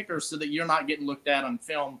on the kicker so that you're not getting looked at on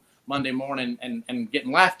film Monday morning and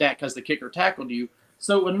getting laughed at because the kicker tackled you.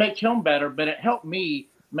 So it would make him better, but it helped me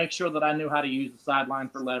make sure that I knew how to use the sideline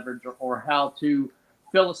for leverage or how to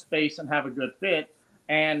fill a space and have a good fit.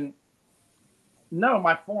 And no,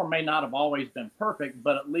 my form may not have always been perfect,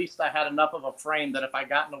 but at least I had enough of a frame that if I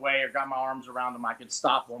got in the way or got my arms around them, I could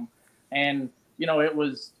stop them. And, you know, it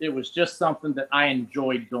was just something that I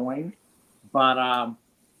enjoyed doing. But,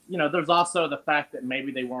 you know, there's also the fact that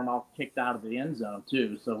maybe they weren't all kicked out of the end zone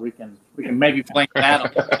too. So we can maybe blame that a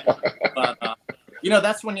little bit. But, you know,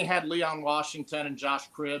 that's when you had Leon Washington and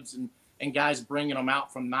Josh Cribbs and guys bringing them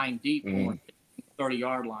out from 9 deep on the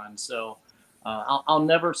 30-yard line. So, I'll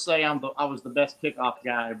never say I was the best kickoff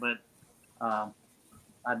guy, but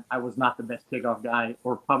I was not the best kickoff guy,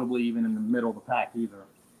 or probably even in the middle of the pack either.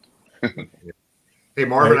 Hey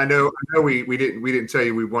Marvin, I know we didn't tell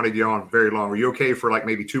you we wanted you on very long. Are you okay for like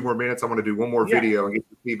maybe 2 more minutes? I want to do one more video and get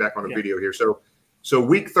your feedback on the video here. So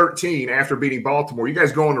week 13, after beating Baltimore, you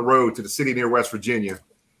guys go on the road to the city near West Virginia.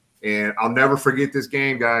 And I'll never forget this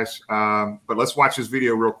game, guys. But let's watch this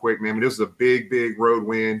video real quick, man. I mean, this is a big, big road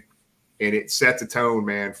win. And it set the tone,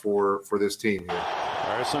 man, for this team here.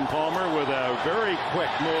 Carson Palmer with a very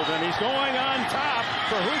quick move, and he's going on top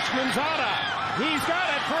for Hushmanzada. He's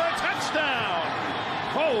got it for a touchdown.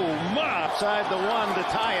 Oh, my. Outside the 1 to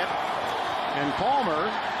tie it. And Palmer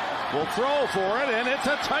will throw for it, and it's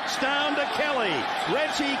a touchdown to Kelly.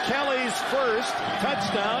 Reggie Kelly's first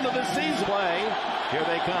touchdown of the season. Play. Here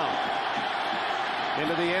they come.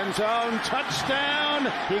 Into the end zone, touchdown.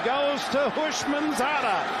 He goes to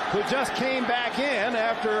Hushmanzada, who just came back in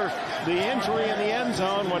after the injury in the end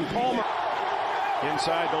zone when Palmer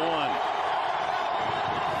inside the 1.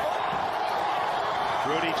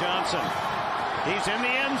 Rudy Johnson. He's in the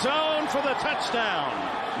end zone for the touchdown.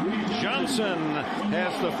 Johnson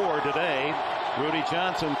has the 4 today. Rudy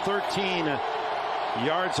Johnson 13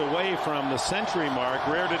 yards away from the century mark.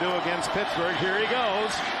 Rare to do against Pittsburgh. Here he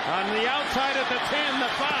goes on the outside at the 10, the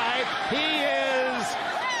 5. He is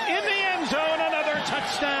in the end zone. Another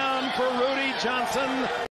touchdown for Rudy Johnson.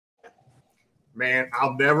 Man,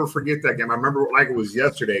 I'll never forget that game. I remember it like it was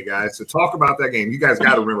yesterday, guys. So talk about that game. You guys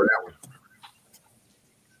got to remember that one.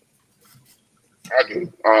 I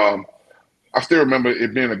do. I still remember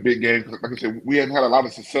it being a big game. Like I said, we hadn't had a lot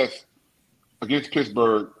of success against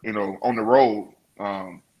Pittsburgh, you know, on the road.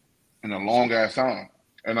 In a long ass time.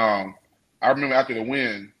 And I remember after the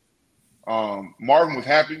win, Marvin was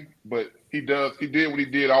happy, but he did what he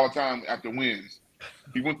did all the time after wins.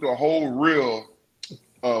 He went through a whole reel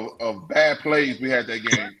of bad plays we had that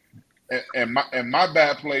game. And my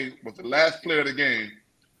bad play was the last play of the game.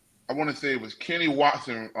 I want to say it was Kenny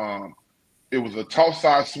Watson. It was a toss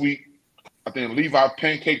side sweep. I think Levi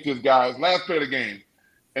pancaked this guy's last play of the game.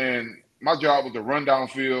 And my job was to run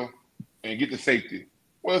downfield and get the safety.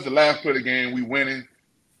 Well, it's the last play of the game. We winning.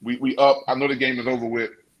 We up. I know the game is over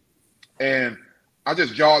with. And I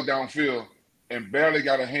just jogged downfield and barely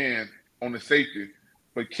got a hand on the safety.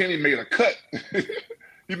 But Kenny made a cut.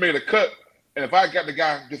 He made a cut. And if I got the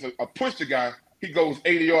guy, just a push the guy, he goes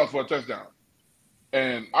 80 yards for a touchdown.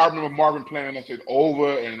 And I remember Marvin playing that shit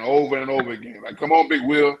over and over and over again. Like, come on, Big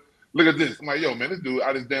Will. Look at this. I'm like, yo, man, this dude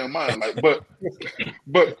out of his damn mind. Like,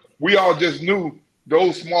 but we all just knew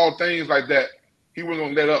those small things like that, he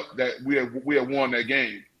wasn't gonna let up that we had won that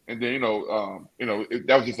game. And then that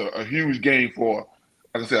was just a huge game for,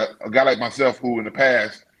 like I said, a guy like myself who in the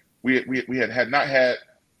past we had not had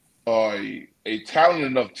a talented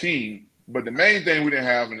enough team. But the main thing we didn't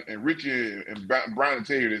have, and Richie and Brian will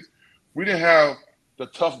tell you this, we didn't have the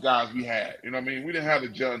tough guys we had. You know what I mean? We didn't have the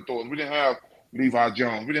John Thornton. We didn't have Levi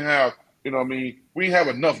Jones. We didn't have, you know what I mean? We didn't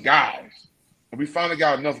have enough guys. And we finally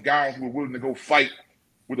got enough guys who were willing to go fight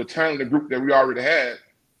with the talented group that we already had.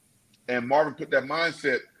 And Marvin put that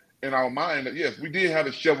mindset in our mind that, yes, we did have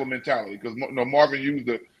a shovel mentality because Marvin used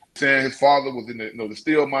saying his father was in the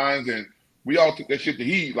steel mines, and we all took that shit to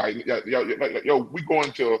heat. Like, yo, we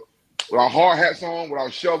going to with our hard hats on, with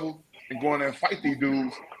our shovel, and going there and fight these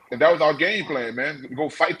dudes. And that was our game plan, man. Go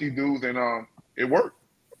fight these dudes, and it worked,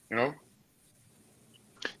 you know?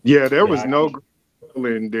 Yeah, there was no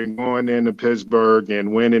feeling than going into Pittsburgh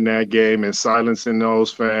and winning that game and silencing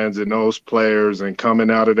those fans and those players and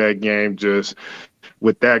coming out of that game just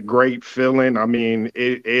with that great feeling. I mean,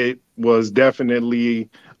 it was definitely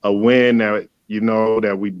a win that,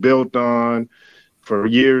 that we built on for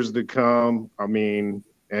years to come. I mean,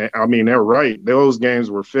 they're right. Those games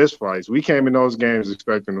were fist fights. We came in those games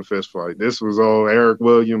expecting a fist fight. This was all Eric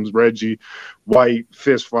Williams, Reggie White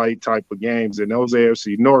fist fight type of games. And those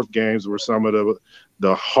AFC North games were some of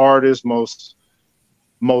the hardest, most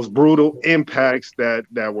brutal impacts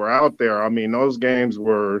that were out there. I mean, those games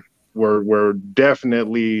were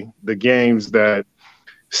definitely the games that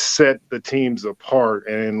set the teams apart.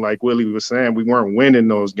 And like Willie was saying, we weren't winning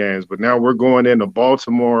those games, but now we're going into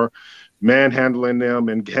Baltimore, manhandling them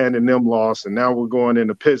and handing them loss. And now we're going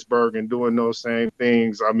into Pittsburgh and doing those same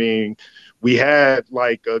things. I mean, we had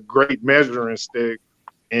like a great measuring stick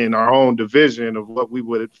in our own division of what we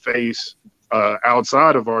would face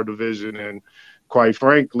outside of our division. And quite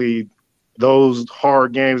frankly, those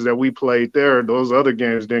hard games that we played there, those other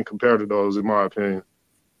games didn't compare to those, in my opinion.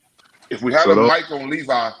 If we had a mic on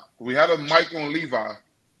Levi,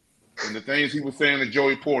 and the things he was saying to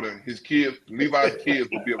Joey Porter, his kids, Levi's kids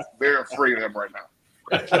would be very afraid of him right now.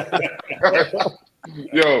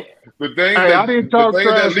 Yo, the thing I didn't talk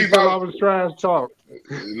trash Levi, until I was trash talk.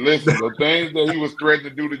 Listen, the things that he was threatening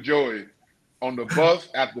to do to Joey on the bus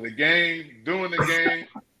after the game, during the game.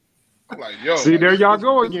 I'm like, yo. See, there y'all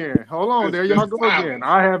go again. Hold on, there y'all go again.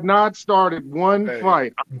 I have not started one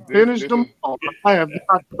fight. I finished them all. I have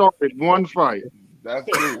not started one fight. That's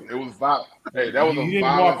true. It was violent. Hey, that was a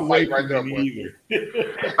violent fight right there, boy.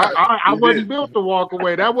 I wasn't built to walk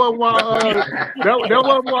away. That wasn't why. That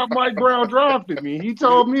wasn't why Mike Brown drafted me. He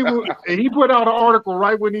told me, and he put out an article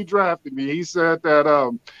right when he drafted me. He said that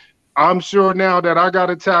I'm sure now that I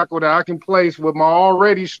got a tackle that I can place with my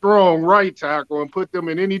already strong right tackle and put them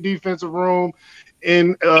in any defensive room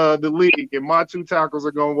in the league, and my two tackles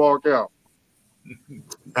are gonna walk out.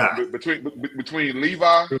 Between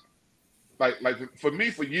Levi. Like for me,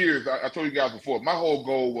 for years, I told you guys before, my whole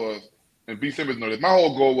goal was, and B. Simmons know this, my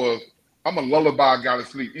whole goal was, I'm a lullaby guy to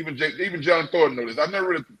sleep. Even John Thornton knows this. I never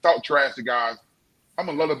really talk trash to guys. I'm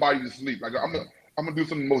a lullaby you to sleep. Like I'm gonna do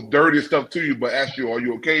some of the most dirtiest stuff to you, but ask you, are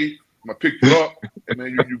you okay? I'm gonna pick you up, and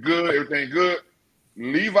then you good, everything good.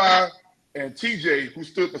 Levi and TJ, who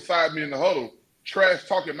stood beside me in the huddle, trash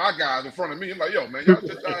talking my guys in front of me. I'm like, yo, man, y'all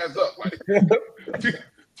shut your ass up. Like,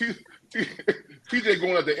 TJ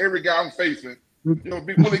going after every guy I'm facing. You know,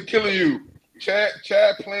 Big Willie killing you. Chad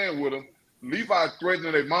playing with them. Levi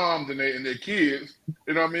threatening their moms and their kids.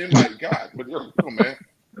 You know what I mean? Like, God, but come on, man.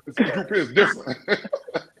 This group is different.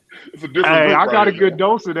 It's a different Hey, group I got a here, good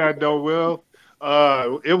dose of that though, Will.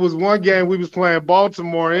 It was one game we was playing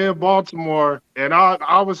Baltimore, and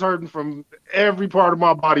I was hurting from every part of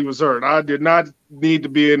my body was hurt. I did not need to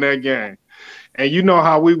be in that game. And you know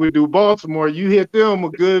how we would do Baltimore. You hit them a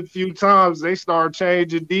good few times, they start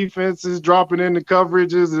changing defenses, dropping into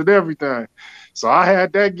coverages and everything. So I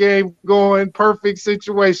had that game going, perfect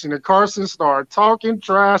situation. And Carson started talking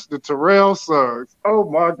trash to Terrell Suggs. Oh,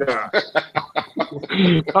 my God.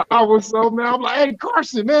 I was so mad. I'm like, hey,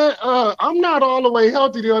 Carson, man, I'm not all the way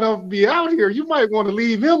healthy enough to be out here. You might want to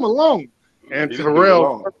leave him alone. And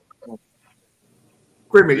Terrell.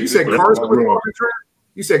 Wait a minute. You said Carson was talking trash?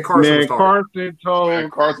 You said Carson was talking.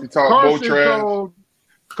 Carson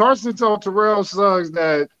told Terrell Suggs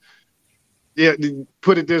that, yeah,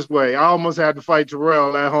 put it this way, I almost had to fight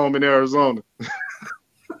Terrell at home in Arizona.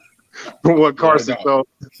 From what Carson told.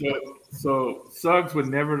 So Suggs would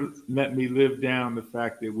never let me live down the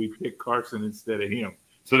fact that we picked Carson instead of him.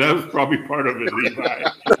 So that was probably part of it, Levi.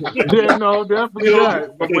 Yeah, no, definitely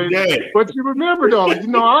not. But you remember though, you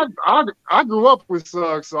know, I grew up with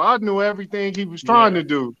Suggs, so I knew everything he was trying to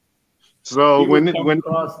do. So when the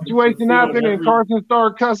situation happened and Carson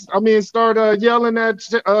started yelling at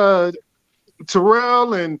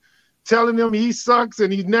Terrell and telling him he sucks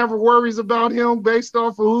and he never worries about him based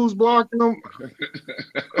off of who's blocking him.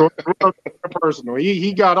 Personal.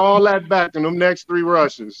 He got all that back in them next 3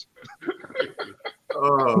 rushes.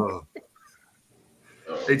 Oh.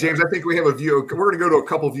 Hey, James, I think we have a viewer. We're going to go to a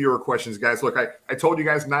couple viewer questions, guys. Look, I told you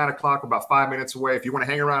guys 9 o'clock, about 5 minutes away. If you want to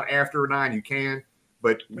hang around after 9, you can.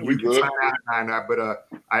 But we can sign out at 9. But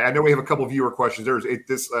I know we have a couple viewer questions.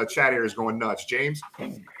 This chat here is going nuts. James?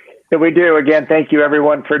 Yeah, we do. Again, thank you,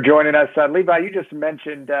 everyone, for joining us. Levi, you just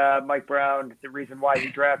mentioned Mike Brown, the reason why he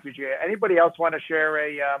drafted you. Anybody else want to share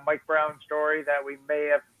a Mike Brown story that we may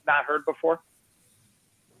have not heard before?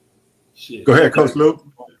 Go ahead, Coach Luke.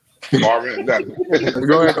 Marvin, go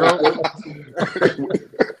ahead, Coach.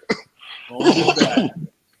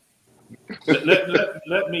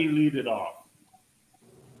 Let me lead it off.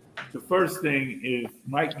 The first thing is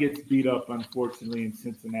Mike gets beat up, unfortunately, in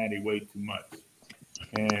Cincinnati way too much.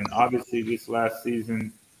 And obviously this last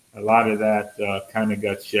season, a lot of that kind of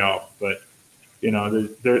got shelved. But, you know,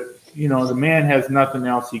 the man has nothing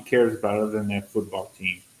else he cares about other than that football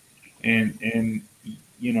team. And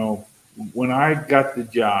you know, when I got the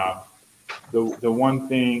job, the one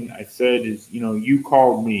thing I said is, you know, you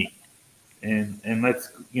called me and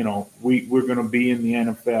let's, you know, we're going to be in the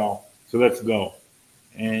NFL, so let's go.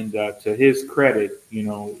 And to his credit, you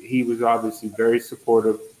know, he was obviously very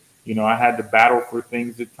supportive. You know, I had to battle for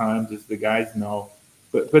things at times, as the guys know,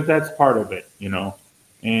 but that's part of it, you know.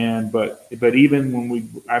 And but even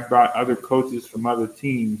when I brought other coaches from other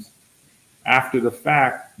teams after the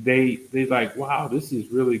fact, they like, wow, this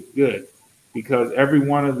is really good, because every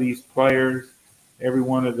one of these players, every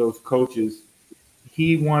one of those coaches,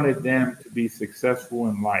 he wanted them to be successful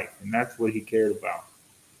in life, and that's what he cared about,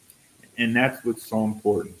 and that's what's so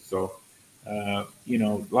important. So, you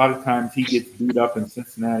know, a lot of times he gets beat up in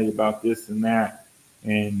Cincinnati about this and that,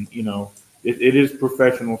 and you know, it is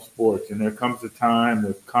professional sports, and there comes a time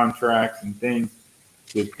with contracts and things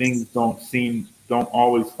that things don't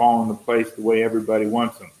always fall into place the way everybody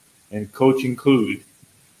wants them, and coach included.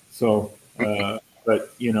 So,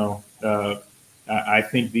 but you know, I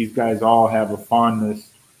think these guys all have a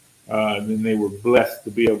fondness. Then they were blessed to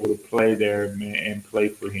be able to play there and play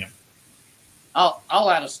for him. I'll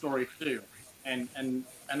add a story too, and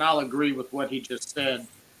I'll agree with what he just said.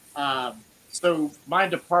 So my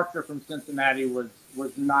departure from Cincinnati was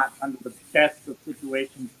not under the best of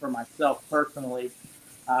situations for myself personally.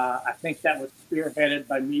 I think that was spearheaded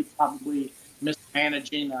by me probably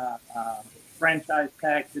mismanaging a franchise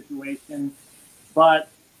tag situation. But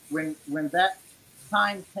when that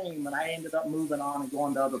time came and I ended up moving on and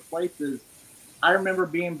going to other places, I remember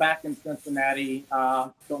being back in Cincinnati.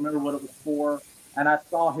 Don't remember what it was for, and I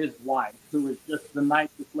saw his wife, who was just the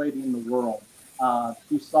nicest lady in the world.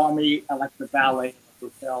 She saw me at like the valet in the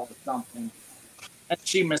hotel or something, and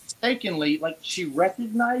she mistakenly, like, she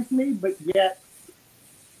recognized me, but yet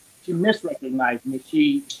she misrecognized me.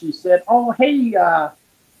 She said, "Oh, hey,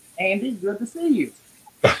 Andy, good to see you."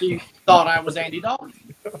 She thought I was Andy Dalton.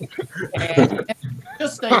 And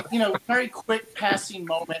just a, you know, very quick passing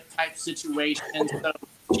moment type situation. So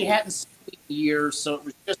she hadn't seen me in years, so it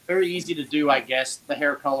was just very easy to do, I guess. The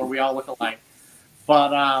hair color, we all look alike.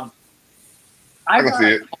 But I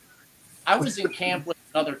was in camp with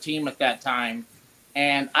another team at that time,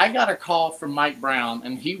 and I got a call from Mike Brown,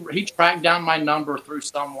 and he tracked down my number through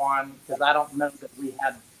someone, because I don't know that we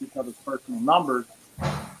had each other's personal numbers.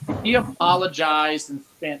 He apologized and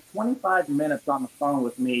spent 25 minutes on the phone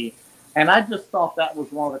with me, and I just thought that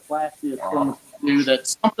was one of the classiest things to do, that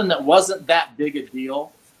something that wasn't that big a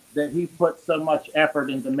deal, that he put so much effort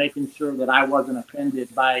into making sure that I wasn't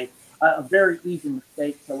offended by a very easy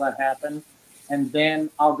mistake to let happen. And then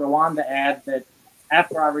I'll go on to add that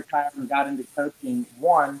after I retired and got into coaching,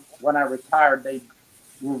 when I retired, they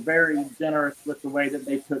were very generous with the way that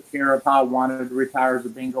they took care of how I wanted to retire as a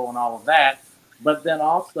Bengal and all of that. But then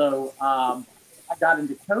also, I got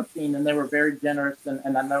into coaching, and they were very generous.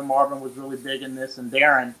 And I know Marvin was really big in this, and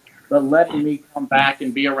Darren, but letting me come back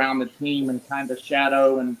and be around the team and kind of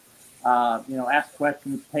shadow and, you know, ask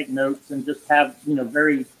questions, take notes, and just have, you know,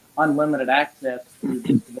 very unlimited access to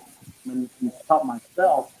the and help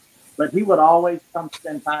myself. But he would always come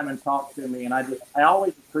spend time and talk to me, and I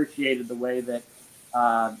always appreciated the way that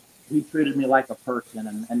he treated me like a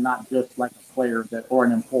person and not just like a player or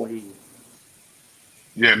an employee.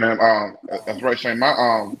 Yeah, man. That's right, Shane.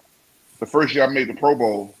 The first year I made the Pro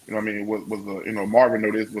Bowl, you know what I mean, was you know, Marvin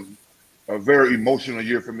knew this, was a very emotional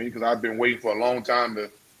year for me, because I've been waiting for a long time to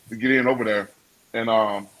get in over there. And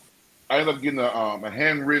I ended up getting a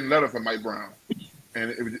handwritten letter from Mike Brown. And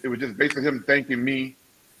it was just basically him thanking me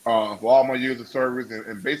for all my years of service,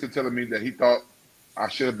 and basically telling me that he thought I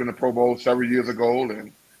should have been a Pro Bowl several years ago,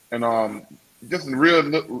 and just a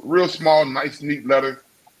real small, nice, neat letter.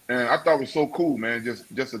 And I thought it was so cool, man.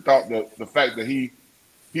 Just the thought, the fact that he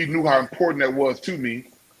knew how important that was to me,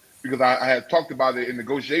 because I had talked about it in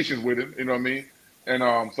negotiations with him, you know what I mean?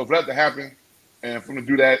 And so for that to happen, and for him to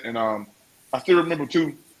do that, and I still remember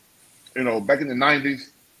too, you know, back in the '90s,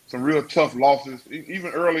 some real tough losses,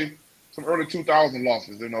 even some early 2000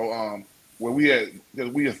 losses, you know, where we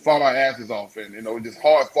had fought our asses off, and you know, just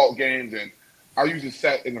hard fought games. And I usually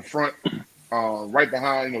sat in the front, right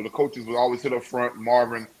behind. You know, the coaches would always sit up front.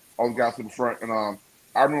 Marvin always got to the front, and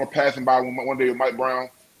I remember passing by one day with Mike Brown,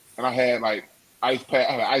 and I had like I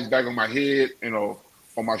had an ice bag on my head, you know,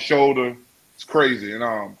 on my shoulder. It's crazy.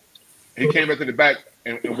 And he came back to the back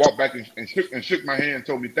and walked back and shook my hand and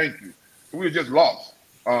told me thank you. So we had just lost.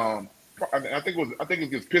 I think it was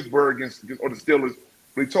against Pittsburgh or the Steelers,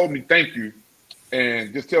 but he told me thank you,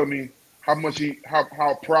 and just tell me how much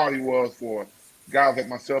how proud he was for guys like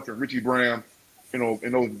myself and Richie Bram, you know,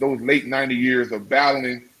 in those late '90 years of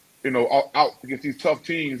battling, you know, out against these tough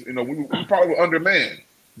teams. You know, we probably were undermanned,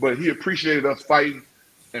 but he appreciated us fighting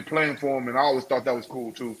and playing for him, and I always thought that was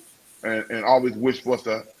cool too, and always wished for us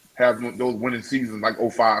to have those winning seasons like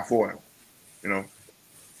 05 for him, you know.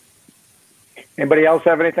 Anybody else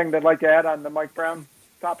have anything they'd like to add on the Mike Brown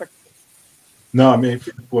topic? No, I mean,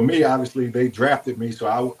 for me, obviously they drafted me, so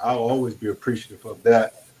I'll always be appreciative of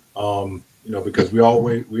that. Because we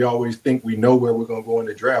always think we know where we're going to go in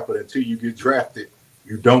the draft, but until you get drafted,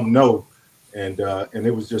 you don't know. And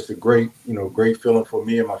it was just a great feeling for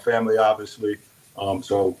me and my family, obviously.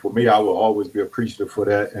 So for me, I will always be appreciative for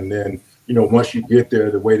that. And then, once you get there,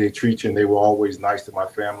 the way they treat you, and they were always nice to my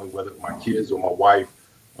family, whether it's my kids or my wife.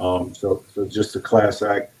 So just a class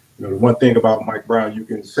act. The one thing about Mike Brown, you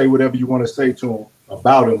can say whatever you want to say to him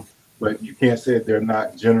about him, but you can't say they're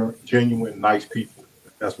not genuine, nice people.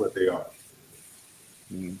 That's what they are.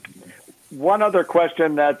 One other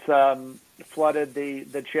question that's flooded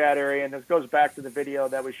the chat area, and this goes back to the video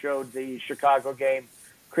that we showed the Chicago game.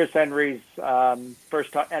 Chris Henry's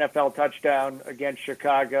first NFL touchdown against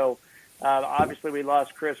Chicago. Obviously, we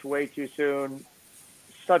lost Chris way too soon.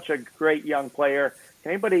 Such a great young player.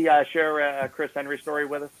 Can anybody share a Chris Henry story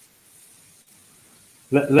with us?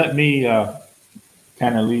 Let me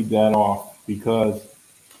kind of lead that off because,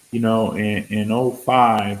 in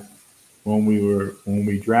 05, when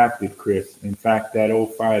we drafted Chris, in fact, that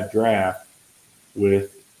 05 draft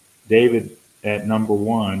with David at number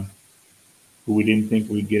 1, who we didn't think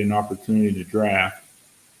we'd get an opportunity to draft,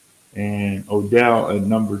 and Odell at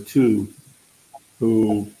number 2,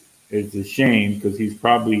 who is a shame because he's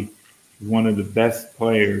probably one of the best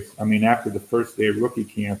players. I mean, after the first day of rookie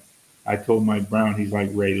camp, I told Mike Brown he's like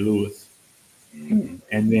Ray Lewis. And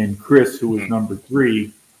then Chris, who was number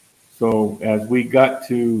 3. So as we got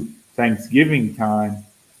to Thanksgiving time,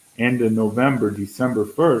 end of November, December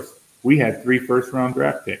 1st, we had 3 first-round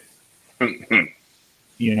draft picks.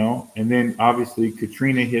 And then obviously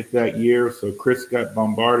Katrina hit that year, so Chris got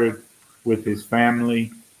bombarded with his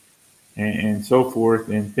family and so forth,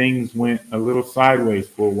 and things went a little sideways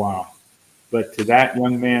for a while. But to that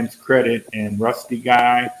young man's credit, and Rusty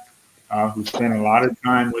Guy, who spent a lot of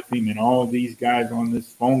time with him, and all of these guys on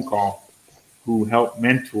this phone call who helped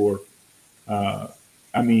mentor,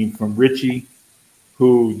 from Richie,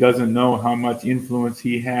 who doesn't know how much influence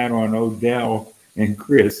he had on Odell and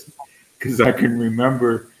Chris, because I can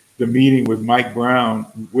remember the meeting with Mike Brown.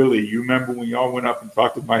 Willie, you remember when y'all went up and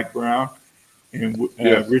talked to Mike Brown? And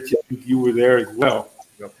Richie, I think you were there as well.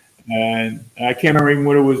 Yep. And I can't remember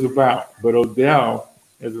what it was about, but Odell,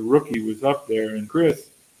 as a rookie, was up there, and Chris,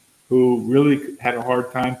 who really had a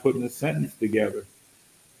hard time putting a sentence together.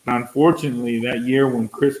 Unfortunately, that year when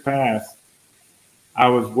Chris passed, I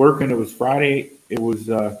was working. It was Friday. It was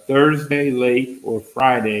Thursday late or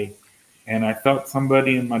Friday, and I felt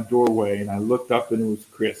somebody in my doorway, and I looked up, and it was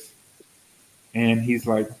Chris. And he's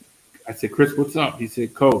like, I said, Chris, what's up? He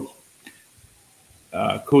said, Coach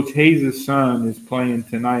Hayes' son is playing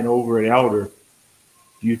tonight over at Elder.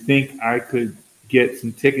 Do you think I could get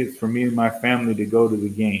some tickets for me and my family to go to the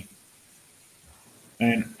game?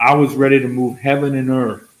 And I was ready to move heaven and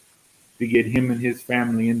earth to get him and his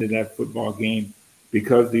family into that football game,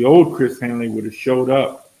 because the old Chris Henley would have showed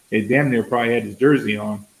up. He damn near probably had his jersey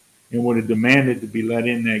on and would have demanded to be let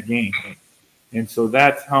in that game. And so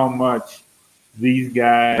that's how much these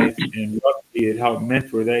guys and Rusty had helped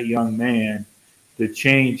mentor that young man to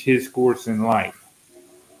change his course in life.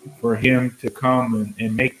 For him to come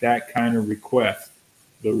and make that kind of request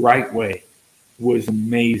the right way was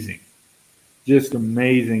amazing. Just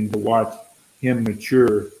amazing to watch him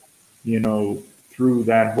mature, through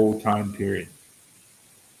that whole time period.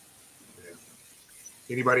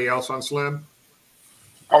 Anybody else on Slim?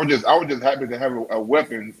 I was just happy to have a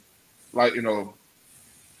weapon, like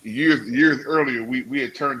years earlier we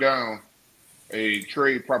had turned down a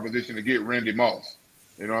trade proposition to get Randy Moss.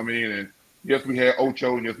 You know what I mean? And yes, we had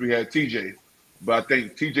Ocho, and yes, we had TJ. But I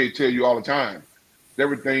think TJ tell you all the time, there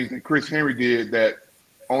were things that Chris Henry did that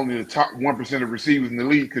only the top 1% of receivers in the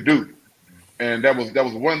league could do. And that was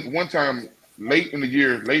one time late in the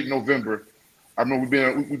year, late November. I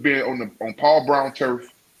remember we've been on Paul Brown turf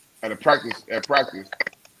at practice, and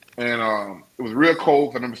it was real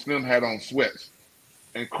cold. I remember Slim had on sweats,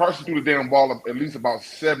 and Carson threw the damn ball up at least about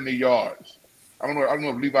 70 yards. I don't know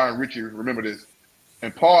if Levi and Richie remember this.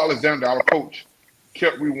 And Paul Alexander, our coach,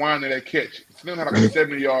 kept rewinding that catch. Slim had like a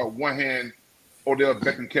 70-yard one-hand Odell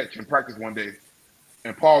Beckham catch in practice one day,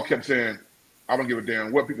 and Paul kept saying, "I don't give a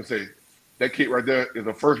damn what people say. That kid right there is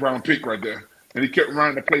a first-round pick right there." And he kept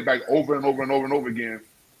running the play back over and over and over and over again.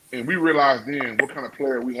 And we realized then what kind of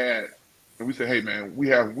player we had. And we said, hey, man, we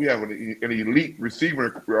have an elite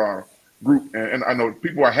receiver group. And I know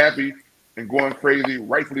people are happy and going crazy,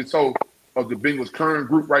 rightfully so, of the Bengals' current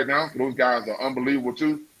group right now. Those guys are unbelievable,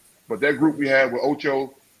 too. But that group we had with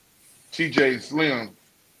Ocho, TJ, and Slim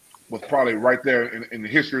was probably right there in the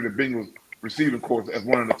history of the Bengals receiving corps as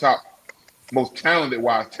one of the top most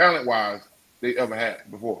talent-wise they ever had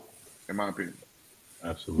before, in my opinion.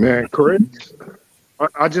 Absolutely. Man, Chris,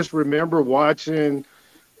 I just remember watching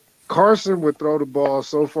Carson would throw the ball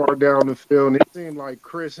so far down the field, and it seemed like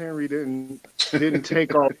Chris Henry didn't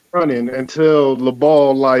take off running until the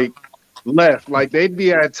ball like left. Like they'd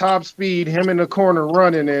be at top speed, him in the corner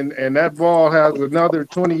running, and that ball has another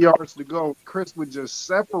 20 yards to go. Chris would just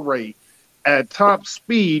separate at top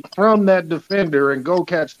speed from that defender and go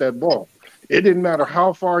catch that ball. It didn't matter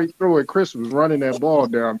how far he threw it, Chris was running that ball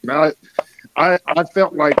down. Now, I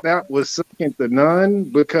felt like that was second to none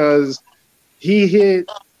because he hit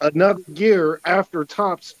another gear after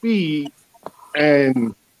top speed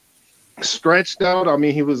and stretched out. I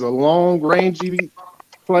mean, he was a long, rangy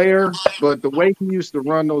player, but the way he used to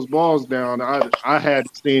run those balls down, I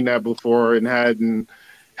hadn't seen that before and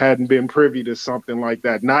hadn't been privy to something like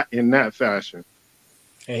that, not in that fashion.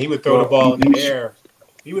 And he would throw the ball in the air.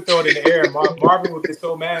 He would throw it in the air. Marvin would get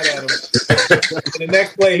so mad at him. And the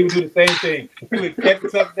next play, he would do the same thing. He would catch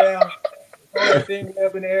it up down, throw that thing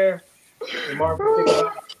up in the air, and Marvin would pick it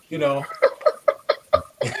up, you know.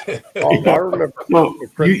 I remember. Well,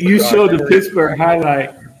 you showed the Pittsburgh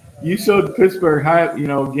highlight. You showed the Pittsburgh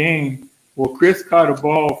game. Well, Chris caught a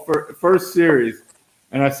ball first series,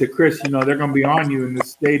 and I said, Chris, they're going to be on you in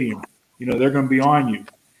this stadium. They're going to be on you. And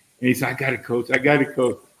he said, I got it, coach. I got it,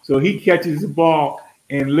 coach. So he catches the ball,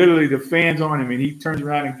 and literally the fans on him, and he turns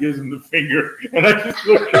around and gives him the finger. And I just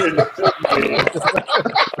looked at him.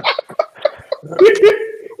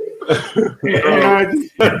 And I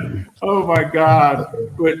just, oh my God!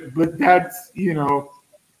 But that's he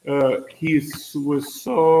was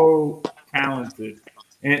so talented,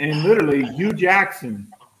 and literally Hugh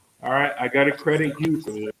Jackson. All right, I got to credit Hugh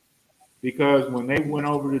for this because when they went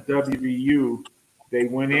over to WVU, they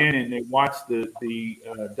went in and they watched the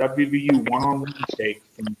WVU one-on-one tape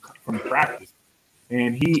from practice,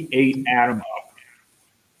 and he ate Adam up.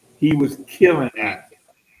 He was killing Adam.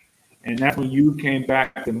 And that's when you came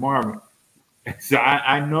back to Marvin. So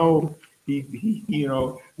I know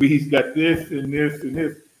he's got this and this and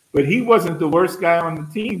this, but he wasn't the worst guy on the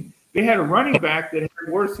team. They had a running back that had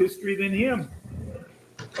worse history than him.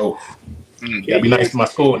 Oh, yeah, be nice to my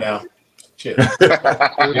school now. Shit.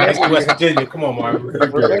 Nice to West Virginia. Come on, Marvin.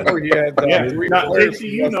 Remember, you had three players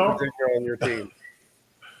on your team.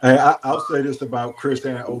 Hey, I'll say this about Chris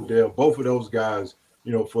and Odell. Both of those guys,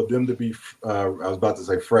 for them to be, I was about to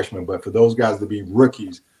say freshmen, but for those guys to be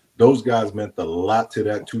rookies, those guys meant a lot to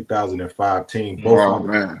that 2005 team. Both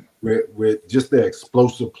man. With just their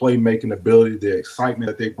explosive playmaking ability, the excitement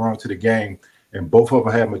that they brought to the game, and both of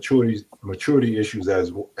them had maturity issues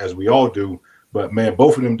as we all do. But man,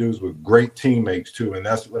 both of them dudes were great teammates too, and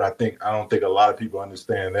that's what I think. I don't think a lot of people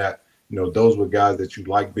understand that. Those were guys that you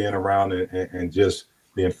like being around, and just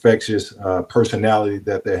the infectious personality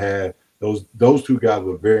that they had. Those two guys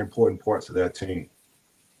were very important parts of that team.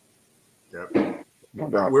 Yep. I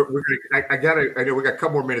know we got a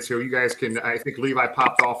couple more minutes here. You guys can. I think Levi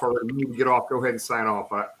popped off already. We need to get off. Go ahead and sign off.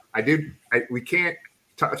 We can't.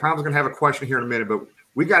 Tom's going to have a question here in a minute, but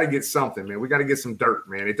we got to get something, man. We got to get some dirt,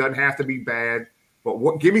 man. It doesn't have to be bad, but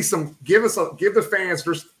give the fans.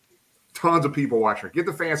 There's tons of people watching. Give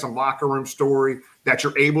the fans some locker room story that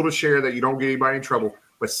you're able to share that you don't get anybody in trouble.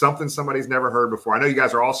 But something somebody's never heard before. I know you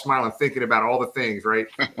guys are all smiling, thinking about all the things, right?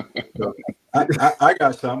 So. I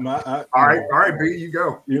got something. All right, B, you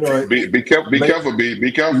go. Be careful, B.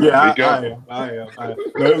 Be careful. Yeah, be careful. I am.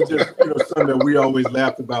 No, it was just something that we always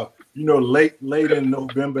laughed about. Late in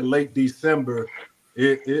November, late December,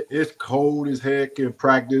 it's cold as heck in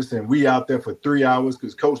practice, and we out there for 3 hours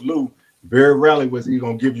because Coach Lou very rarely was he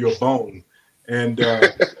gonna give you a bone. And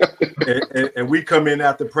and we come in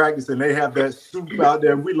after practice and they have that soup out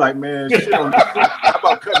there and we like, man, shit on this soup. How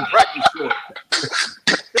about cutting practice short?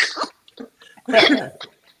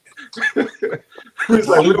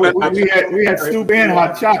 we had soup and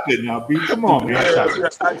hot chocolate now, B. Come on, man.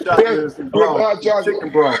 Hot chocolate and chicken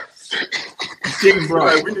broth. Chicken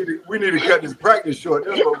broth. We need to cut this practice short.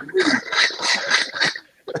 That's what we need.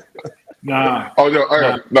 Nah. Oh no,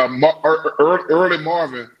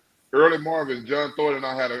 Early Marvin, John Thornton and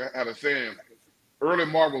I had a saying. Early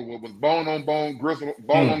Marvin was bone on bone, gristle,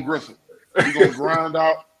 bone on gristle. He's gonna grind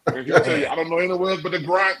out, and he'll tell you, I don't know any words but the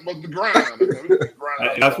grind.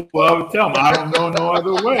 That's what I would tell him. I don't know no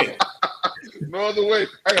other way. No other way.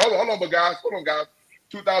 Hey, hold on, guys.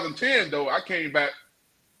 2010 though, I came back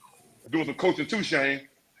doing some coaching too, Shane,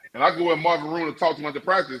 and I go in Marvin room to talk to him at the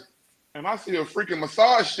practice, and I see a freaking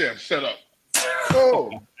massage chef set up. Oh.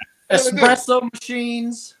 Espresso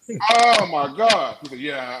machines. Oh my God! He said,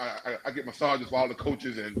 "Yeah, I get massages for all the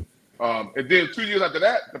coaches," and then 2 years after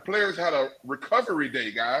that, the players had a recovery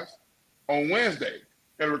day, guys. on Wednesday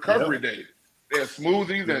at a recovery day. They had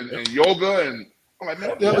smoothies and yoga, and I'm like, man,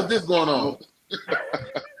 what the hell is this going on?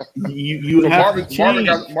 You so have to change.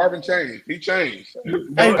 Marvin changed. He changed.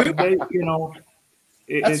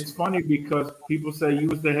 It's funny because people say you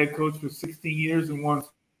was the head coach for 16 years in one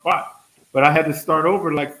spot, but I had to start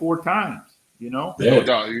over like 4 times. No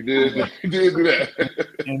doubt, you did do that.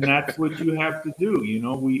 And that's what you have to do.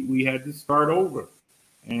 We had to start over.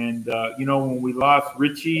 And when we lost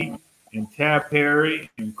Richie and Tab Perry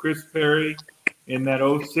and Chris Perry in that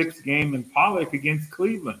 06 game in Pollock against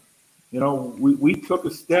Cleveland, we took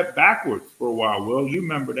a step backwards for a while. Will, you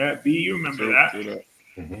remember that? B, you remember that?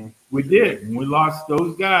 Mm-hmm. We did. And we lost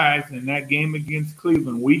those guys in that game against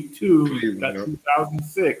Cleveland, week 2,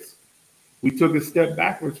 2006. We took a step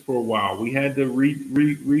backwards for a while. We had to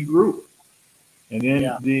regroup. And then,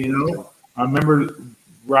 I remember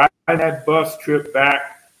riding that bus trip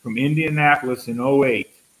back from Indianapolis in 08.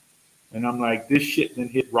 And I'm like, this shit then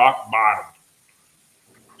hit rock bottom.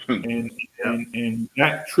 and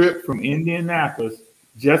that trip from Indianapolis,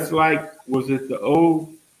 just like, was it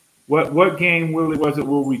what game really was it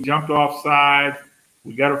where we jumped offside,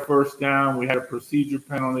 we got a first down, we had a procedure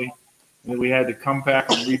penalty, and then we had to come back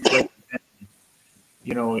and replay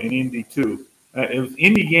in Indy too. It was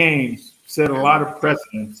Indy games set a lot of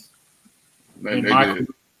precedents in my career in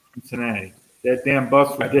Cincinnati. That damn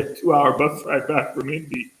bus ride, that 2-hour bus ride back from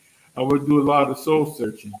Indy, I would do a lot of soul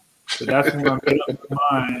searching. But that's when I made up my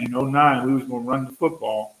mind in 09, we was going to run the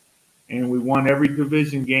football, and we won every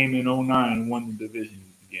division game in 09 and won the division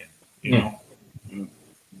again.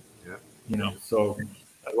 So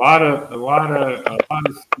a lot of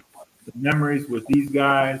memories with these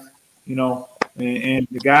guys, and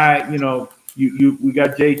the guy, we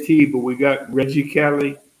got JT, but we got Reggie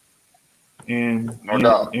Kelly and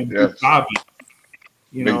Big Bobby.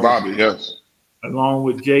 Big Bobby, yes. Along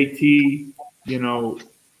with JT,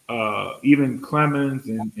 even Clemens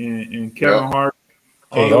and Kevin Hart.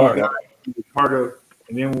 Part of,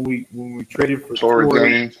 and then when we traded for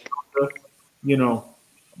Torrey,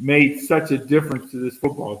 made such a difference to this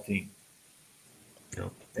football team.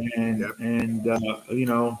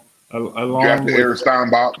 Along drafted with Eric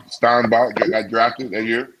Steinbach got drafted that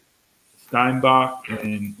year. Steinbach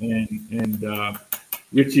and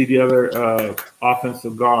Richie, the other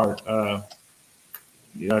offensive guard,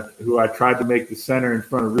 who I tried to make the center in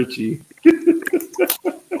front of Richie.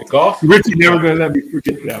 Golf? Richie never gonna let me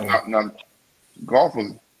forget that one. Golf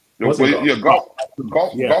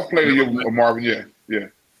golf player, Marvin. Yeah.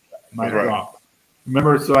 My golf.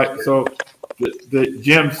 Remember, the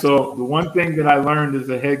Jim. So the one thing that I learned as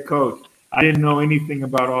a head coach, I didn't know anything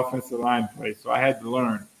about offensive line play, so I had to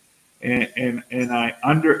learn, and I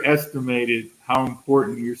underestimated how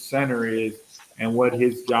important your center is and what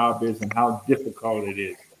his job is and how difficult it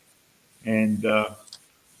is. And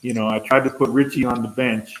I tried to put Richie on the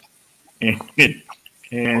bench, and I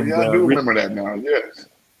do remember that now.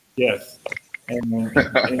 Yes, and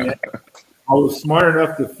I was smart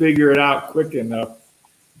enough to figure it out quick enough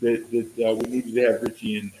that we needed to have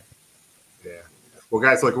Richie in there. Yeah. Well,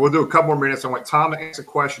 guys, look, we'll do a couple more minutes. I want Tom to ask a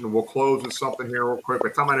question, and we'll close with something here real quick.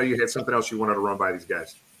 But Tom, I know you had something else you wanted to run by these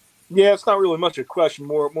guys. Yeah, it's not really much a question,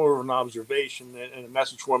 more of an observation and a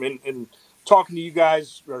message for them. And talking to you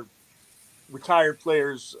guys or retired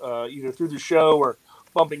players, either through the show or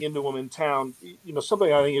bumping into them in town,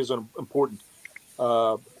 something I think is important.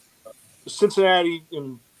 Cincinnati,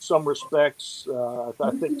 in some respects,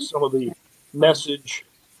 I think some of the message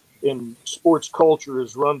in sports culture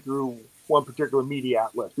is run through one particular media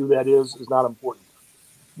outlet. Who that is not important.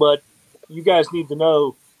 But you guys need to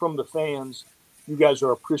know from the fans, you guys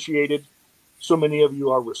are appreciated. So many of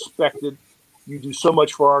you are respected. You do so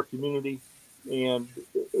much for our community. And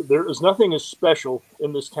there is nothing as special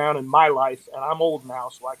in this town in my life, and I'm old now,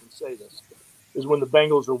 so I can say this, is when the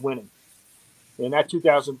Bengals are winning. And that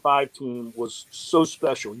 2005 team was so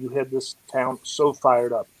special. You had this town so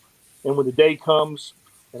fired up. And when the day comes,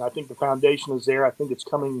 and I think the foundation is there, I think it's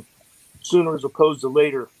coming sooner as opposed to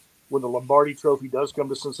later, when the Lombardi Trophy does come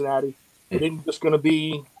to Cincinnati. It ain't just going to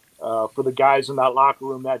be for the guys in that locker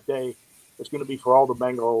room that day. It's going to be for all the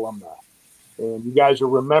Bengal alumni. And you guys are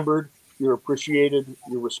remembered. You're appreciated.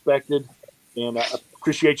 You're respected. And I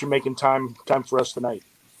appreciate you making time for us tonight.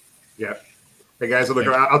 Yeah. Hey, guys, look,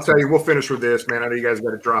 I'll tell you, we'll finish with this, man. I know you guys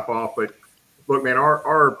got to drop off. But, look, man,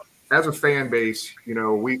 our as a fan base,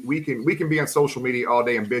 we can be on social media all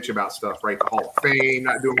day and bitch about stuff, right? The Hall of Fame,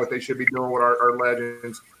 not doing what they should be doing with our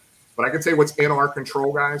legends. But I can tell you what's in our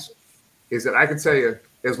control, guys, is that I can tell you,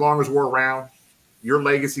 as long as we're around, your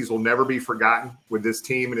legacies will never be forgotten with this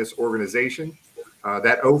team and this organization.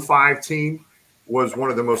 That 05 team was one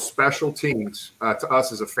of the most special teams to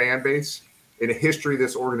us as a fan base in the history of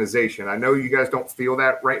this organization. I know you guys don't feel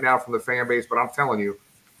that right now from the fan base, but I'm telling you,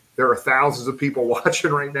 there are thousands of people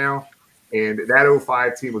watching right now, and that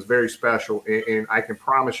 05 team was very special. And I can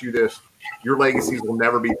promise you this, your legacies will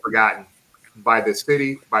never be forgotten by this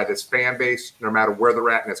city, by this fan base, no matter where they're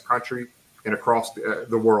at in this country and across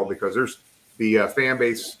the world, because the fan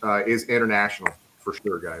base is international for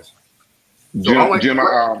sure, guys. So Jim,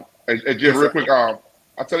 real quick,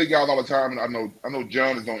 I tell you guys all the time, and I know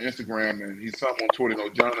John is on Instagram and he's something on Twitter. You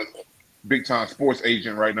know, John is big time sports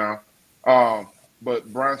agent right now.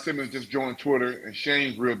 But Brian Simmons just joined Twitter, and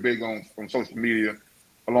Shane's real big on social media,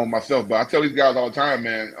 along with myself. But I tell these guys all the time,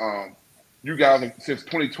 man, you guys, since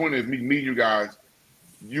 2020, me meeting you guys,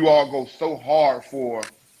 you all go so hard for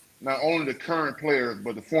not only the current players,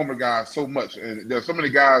 but the former guys so much. And there's so many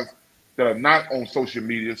guys that are not on social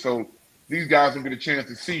media. So these guys will get a chance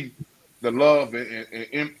to see the love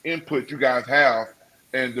and input you guys have.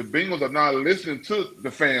 And the Bengals are not listening to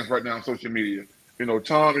the fans right now on social media. You know,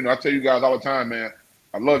 Tom, I tell you guys all the time, man,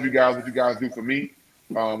 I love you guys, what you guys do for me,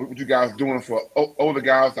 what you guys doing for older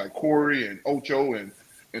guys like Corey and Ocho and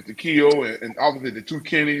Taquillo and obviously the two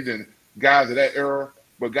Kennys and guys of that era.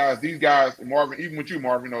 But guys, these guys, Marvin, even with you,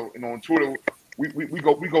 Marvin, on Twitter, we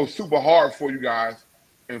go super hard for you guys,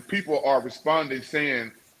 and people are responding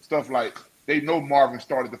saying stuff like they know Marvin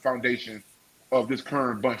started the foundation of this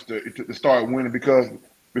current bunch to start winning, because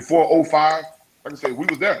before 05, like I said, we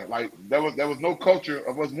was there. Like there was no culture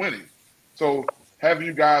of us winning. So having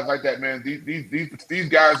you guys like that, man, these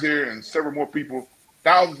guys here and several more people,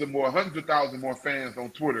 thousands and more, hundreds of thousands more fans on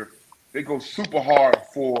Twitter, they go super hard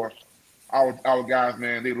for our guys,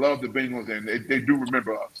 man. They love the Bengals and they do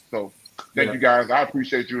remember us. So thank you guys. I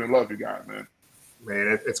appreciate you and love you guys, man.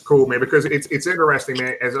 Man, it's cool, man, because it's interesting,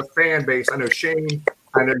 man. As a fan base, I know Shane,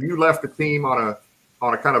 I know you left the team on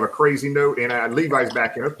a kind of a crazy note, and Levi's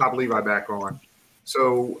back in. Let's pop Levi back on.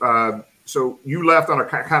 So you left on a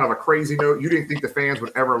kind of a crazy note. You didn't think the fans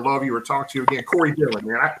would ever love you or talk to you again. Corey Dillon,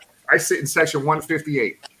 man, I sit in section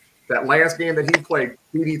 158. That last game that he played,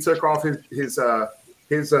 he took off his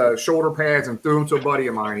shoulder pads and threw them to a buddy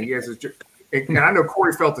of mine. He has his. And I know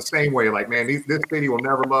Corey felt the same way. Like, man, this city will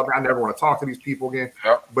never love me. I never want to talk to these people again.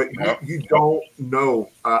 But you don't know.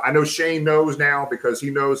 I know Shane knows now because he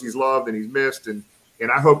knows he's loved and he's missed. And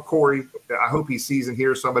I hope Corey, I hope he sees and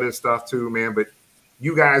hears some of this stuff too, man. But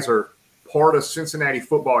you guys are part of Cincinnati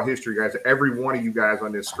football history, guys. Every one of you guys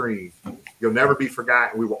on this screen, you'll never be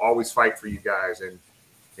forgotten. We will always fight for you guys. And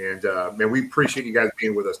man, we appreciate you guys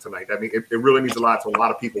being with us tonight. I mean, it really means a lot to a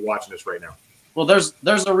lot of people watching this right now. Well, there's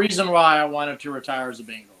a reason why I wanted to retire as a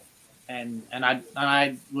Bengal, and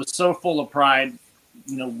I was so full of pride,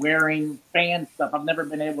 wearing fan stuff. I've never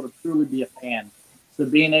been able to truly be a fan, so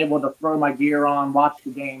being able to throw my gear on, watch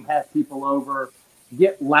the game, have people over,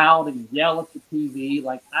 get loud and yell at the TV,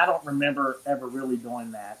 like I don't remember ever really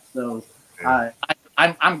doing that. So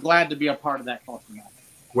I'm glad to be a part of that culture now.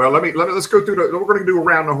 Well, let's go through we're going to do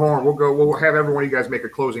around the horn. We'll have every one of you guys make a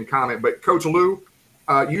closing comment. But Coach Lou.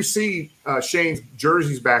 You see Shane's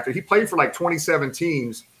jerseys back there. He played for like 27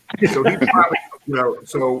 teams, so he probably,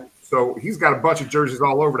 so he's got a bunch of jerseys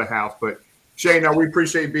all over the house. But Shane, we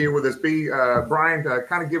appreciate being with us. Brian,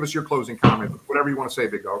 kind of give us your closing comment, whatever you want to say,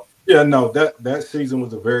 Big Dog. Yeah, no, that season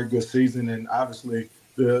was a very good season, and obviously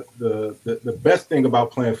the best thing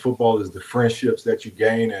about playing football is the friendships that you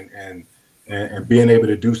gain and being able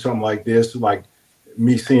to do something like this, like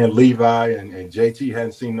me seeing Levi and JT,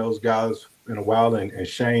 hadn't seen those guys in a while, and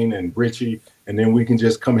Shane and Richie, and then we can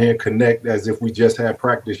just come here and connect as if we just had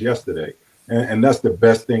practice yesterday. And that's the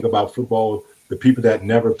best thing about football. The people that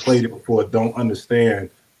never played it before don't understand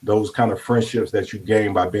those kind of friendships that you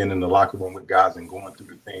gain by being in the locker room with guys and going through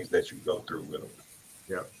the things that you go through with them.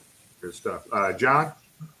 Yeah, good stuff. John?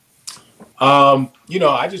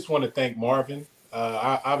 I just want to thank Marvin.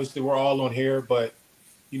 Obviously, we're all on here, but,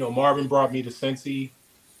 Marvin brought me to Cincy,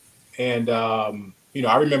 and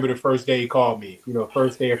I remember the first day he called me,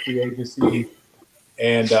 first day of free agency.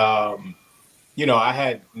 And, I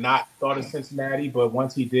had not thought of Cincinnati, but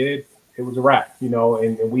once he did, it was a wrap,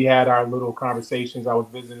 and we had our little conversations. I was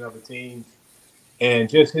visiting other teams, and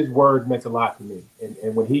just his word meant a lot to me.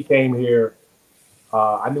 And when he came here,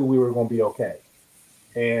 I knew we were going to be okay.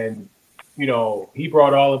 And, he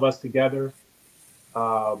brought all of us together.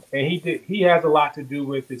 And he has a lot to do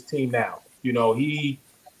with his team now.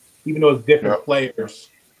 Even though it's different players,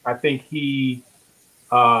 I think he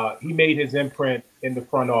made his imprint in the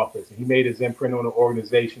front office. He made his imprint on the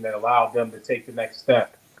organization that allowed them to take the next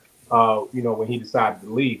step, when he decided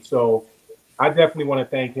to leave. So I definitely want to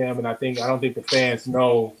thank him. And I don't think the fans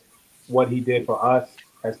know what he did for us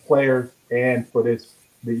as players and for this,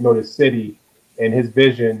 this city and his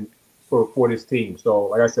vision for this team. So,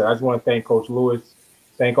 like I said, I just want to thank Coach Lewis,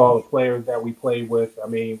 thank all the players that we played with. I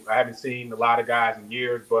mean, I haven't seen a lot of guys in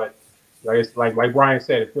years, but like Brian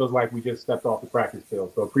said, it feels like we just stepped off the practice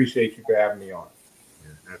field. So appreciate you for having me on.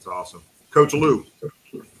 Yeah, that's awesome. Coach Lou.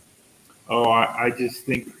 Oh, I just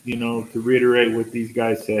think, to reiterate what these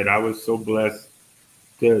guys said, I was so blessed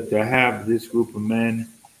to have this group of men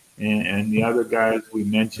and the other guys we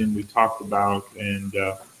mentioned, we talked about, and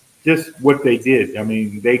just what they did. I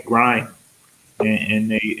mean, they grind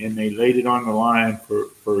and they laid it on the line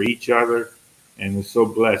for each other and was so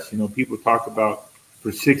blessed. People talk about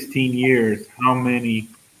for 16 years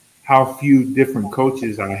how few different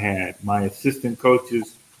coaches I had. My assistant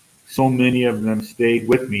coaches, so many of them stayed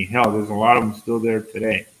with me. Hell, there's a lot of them still there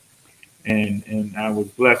today. And I was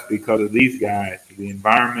blessed because of these guys, the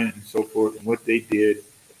environment and so forth, and what they did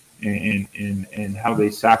and how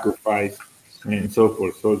they sacrificed and so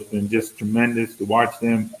forth. So it's been just tremendous to watch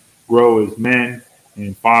them grow as men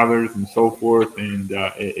and fathers and so forth, and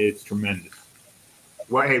it's tremendous.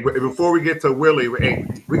 Well, hey, before we get to Willie, hey,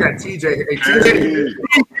 we got TJ. Hey, TJ.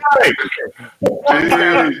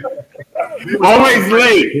 Always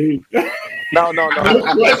late. No.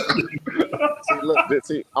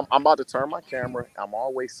 See, I'm about to turn my camera. I'm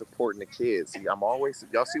always supporting the kids. See, y'all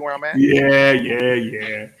see where I'm at?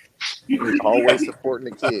 Yeah. Always supporting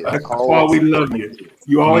the kids. That's why we love you.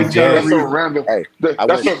 You always got that's some random. Hey,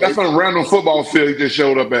 that's some random football field he just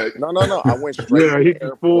showed up at. No. I went straight. Yeah, he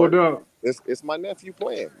just pulled up. It's my nephew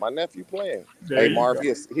playing. There Hey, you Marv, go. he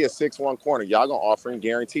a 6'1" corner. Y'all gonna offer him,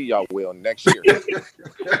 guarantee y'all will next year. Yes.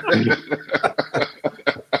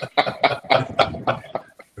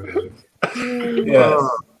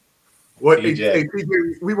 Hey,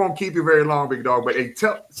 TJ, we won't keep you very long, big dog. But hey,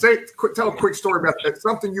 tell a quick story about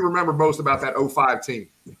something you remember most about that 05 team.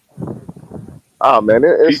 Oh man,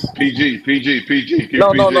 it's PG.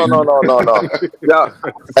 No. Yeah.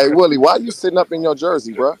 Hey, Willie, why you sitting up in your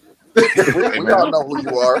jersey, bro? We all know who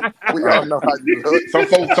you are. We all know how you look. Some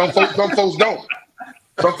folks don't.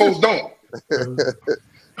 Some folks don't.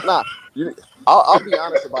 Nah, I'll be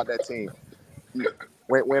honest about that team.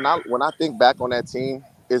 When I think back on that team,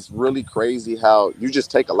 it's really crazy how you just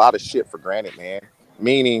take a lot of shit for granted, man.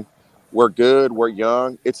 Meaning, we're good, we're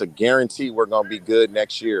young. It's a guarantee we're gonna be good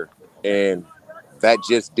next year, and that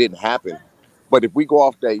just didn't happen. But if we go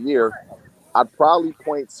off that year, I'd probably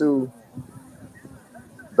point to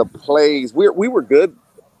the plays. We were good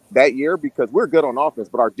that year because we're good on offense,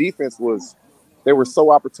 but our defense they were so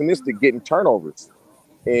opportunistic getting turnovers.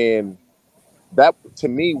 And that to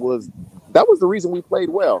me was the reason we played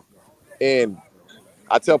well. And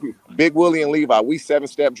I tell people, Big Willie and Levi, we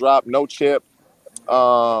 7-step drop, no chip,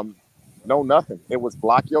 no nothing. It was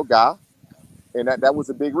block your guy. And that was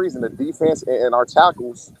a big reason. The defense and our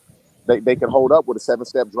tackles, they can hold up with a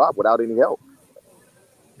 7-step drop without any help.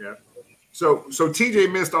 Yeah. So TJ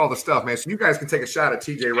missed all the stuff, man. So you guys can take a shot at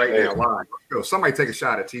TJ right now live. Let's go. Somebody take a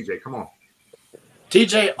shot at TJ. Come on.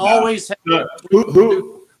 TJ always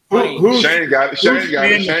Who Shane got it.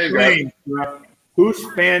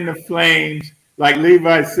 Who's fanning the flames, like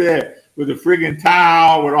Levi said, with a friggin'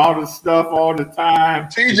 towel, with all the stuff all the time?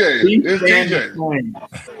 TJ. It's TJ.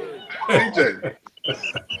 TJ.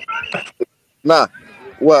 Nah.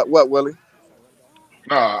 What, Willie?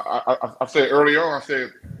 Nah, I said early on, I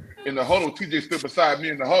said in the huddle, TJ stood beside me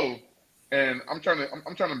in the huddle, and I'm trying to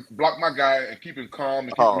block my guy and keep him calm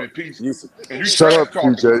and keep him in peace. And you Shut up,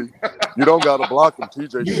 TJ. You don't gotta block him,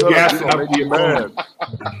 TJ. You Shut gassing up. up the opponent.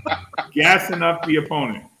 Gassing up the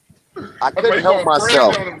opponent. I couldn't help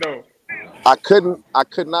myself. I could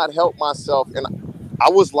not help myself, and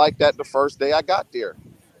I was like that the first day I got there.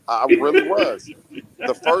 I really was.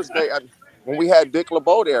 The first day when we had Dick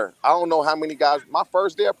LeBeau there, I don't know how many guys. My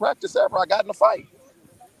first day of practice ever, I got in a fight.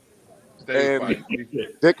 And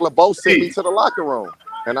Dick LeBeau sent me to the locker room,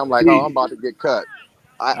 and I'm like, "Oh, I'm about to get cut."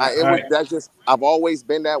 I've always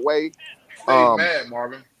been that way. Stay mad,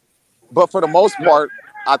 Marvin. But for the most part,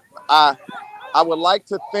 I would like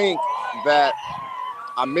to think that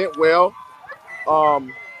I meant well. For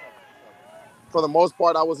the most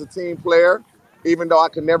part, I was a team player, even though I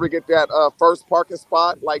could never get that first parking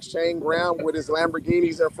spot like Shane Graham with his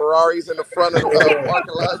Lamborghinis and Ferraris in the front of the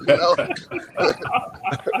parking lot,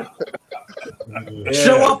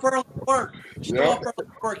 Show up early to work. Show up early to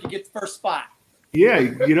work. You get the first spot. Yeah,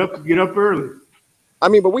 get up early. I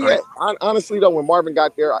mean, but we had, honestly though, when Marvin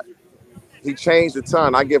got there, he changed a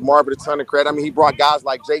ton. I give Marvin a ton of credit. I mean, he brought guys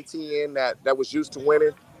like JT in that was used to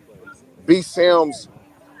winning. B. Sims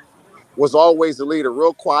was always the leader,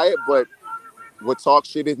 real quiet, but would talk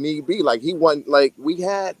shit if need be. Like he wasn't like we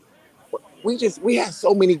had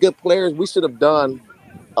so many good players. We should have done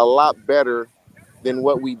a lot better than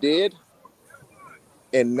what we did.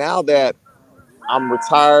 And now that I'm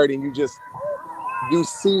retired and you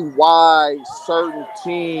see why certain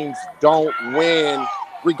teams don't win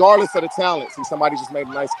regardless of the talent. See, somebody just made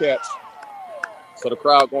a nice catch. So the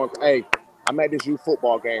crowd going, hey, I'm at this youth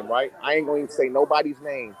football game, right? I ain't going to even say nobody's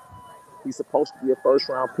name. He's supposed to be a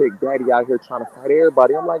first-round pick. Daddy out here trying to fight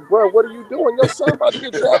everybody. I'm like, bro, what are you doing? Your son about to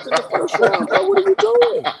get drafted in the first round, bro. What are you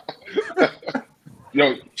doing?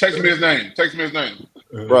 Yo, text me his name. Text me his name.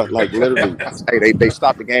 Bro, like literally, hey, they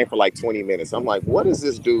stopped the game for like 20 minutes. I'm like, what is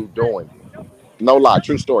this dude doing? No lie,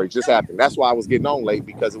 true story, just happened. That's why I was getting on late,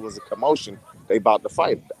 because it was a commotion. They about to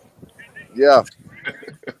fight. Yeah.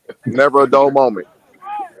 Never a dull moment.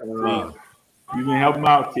 You can help him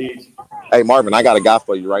out, Teach. Hey, Marvin, I got a guy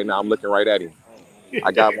for you right now. I'm looking right at him.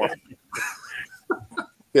 I got one.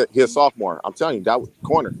 He's a sophomore. I'm telling you, that was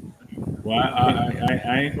corner. Well,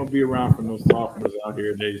 I ain't gonna be around for no sophomores out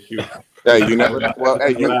here. They shoot. Hey, you never. Well,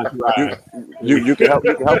 hey, you can help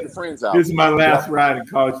your friends out. This is my last ride in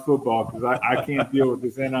college football because I can't deal with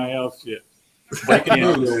this NIL shit. Breaking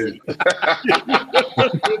news.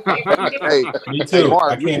 Hey, me too. Hey,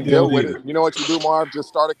 Marv, I you can't can deal with either. it. You know what you do, Marv? Just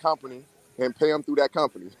start a company and pay them through that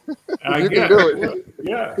company. I You guess. can do it.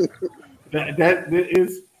 Yeah, that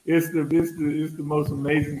is the most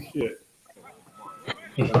amazing shit.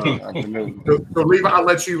 So Levi, I'll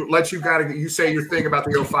let you say your thing about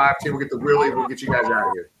the 05 team. We'll get the Willie. We'll get you guys out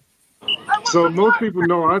of here. So most people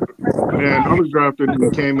know I was drafted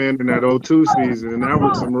and came in that 02 season, and that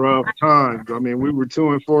was some rough times. I mean, we were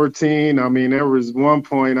 2-14. I mean, there was one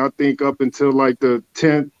point, I think up until like the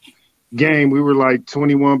 10th game, we were like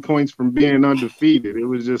 21 points from being undefeated. It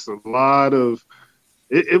was just a lot of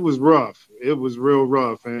it was rough. It was real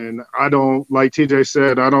rough. And I don't, like TJ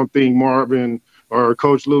said, I don't think Marvin or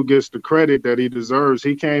Coach Lou gets the credit that he deserves.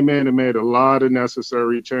 He came in and made a lot of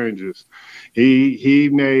necessary changes. He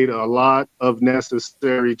made a lot of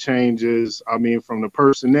necessary changes. I mean, from the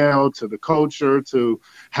personnel to the culture to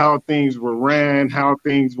how things were ran, how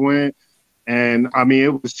things went. And I mean,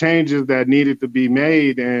 it was changes that needed to be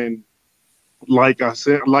made. And like I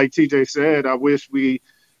said, like TJ said,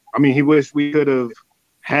 he wished we could have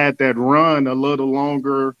had that run a little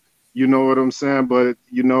longer, you know what I'm saying? But,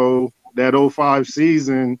 you know, that 05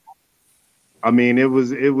 season, I mean, it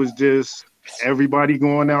was just everybody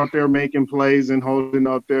going out there making plays and holding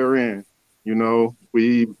up their end. You know,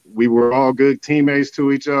 we were all good teammates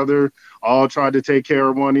to each other, all tried to take care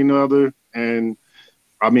of one another. And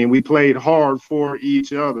I mean, we played hard for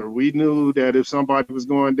each other. We knew that if somebody was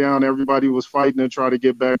going down, everybody was fighting to try to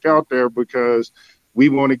get back out there because we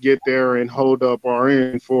want to get there and hold up our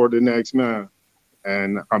end for the next man.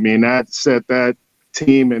 And I mean, that set that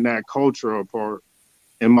team and that culture apart,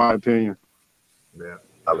 in my opinion. Yeah,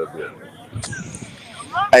 I love it.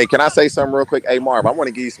 Hey, can I say something real quick? Hey, Marv, I want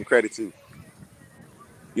to give you some credit too.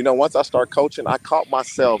 You know, once I start coaching, I caught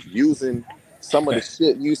myself using some of the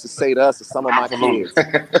shit you used to say to us to some of my kids.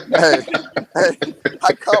 I'm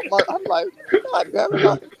like, God damn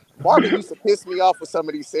it. Marvin used to piss me off with some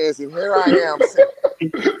of these sayings, and here I am.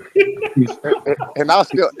 And I'll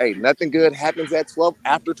still, hey, nothing good happens at 12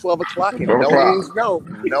 after 12 o'clock. And no means no.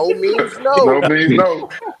 No means no. No means no.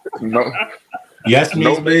 No. Yes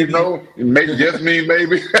means no baby. No. Yes means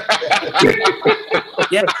baby.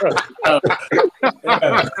 Yeah.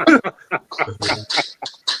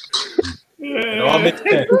 It all makes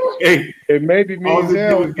sense. Hey, it maybe means all they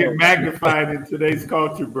do is get magnified in today's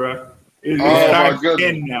culture, bro. It's my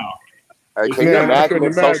goodness. now. Hey, can you imagine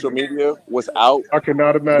if social media was out? I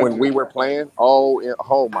cannot imagine when we were playing. Oh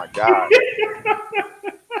my God.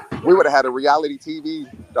 We would have had a reality TV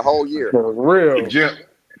the whole year. For real. Jim.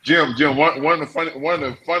 One of the funny. It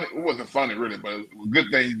wasn't funny really, but a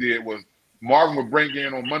good thing he did was Marvin would bring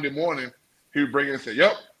in on Monday morning. He would bring in and say,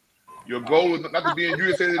 "Yep, your goal is not to be in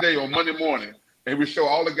USA Today on Monday morning," and we show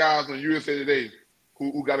all the guys on USA Today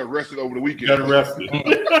who got arrested over the weekend. Got arrested.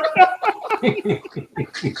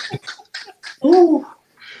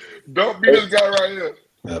 Don't be this guy right here.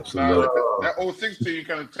 Absolutely. Now, that 06 team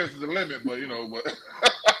kind of tested the limit, but you know,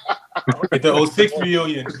 At the 06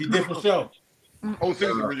 reunion, be different show.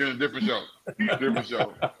 06 reunion, different show. Different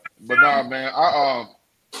show. But nah, man,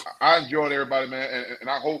 I enjoyed everybody, man, and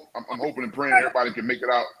I hope I'm hoping and praying everybody can make it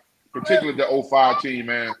out, particularly the 05 team,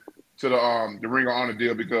 man, to the Ring of Honor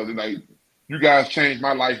deal, because you guys changed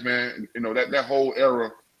my life, man. You know, that whole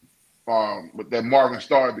era that Marvin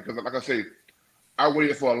started, because like I say, I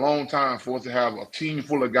waited for a long time for us to have a team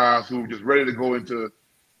full of guys who were just ready to go into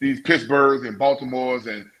these Pittsburghs and Baltimores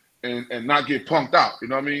and and not get punked out. You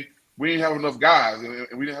know what I mean? We didn't have enough guys, and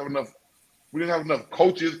we didn't have enough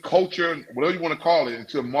coaches, culture, whatever you want to call it,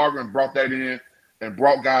 until Marvin brought that in and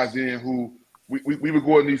brought guys in who we would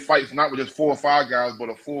go in these fights not with just 4 or 5 guys, but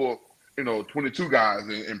a full, 22 guys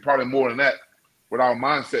and probably more than that with our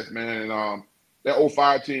mindsets, man. And that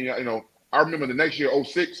 05 team, I remember the next year,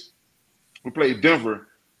 06, we played Denver,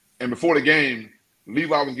 and before the game,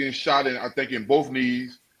 Levi was getting shot I think in both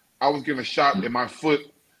knees. I was getting a shot in my foot.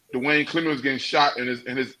 Dwayne Clement was getting shot in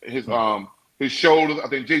his shoulders. I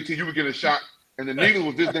think JT, you were getting a shot, and the needles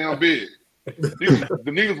was this damn big. The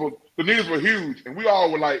needles were huge, and we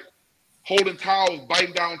all were like holding towels,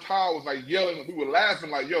 biting down towels, like yelling. We were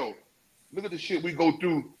laughing like, "Yo, look at the shit we go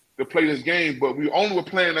through to play this game." But we only were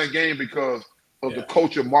playing that game because of the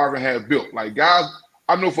culture Marvin had built. Like, guys,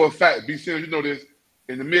 I know for a fact, B. Simmons, you know this,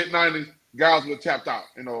 in the mid-'90s, guys would have tapped out.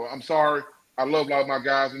 I'm sorry. I love a lot of my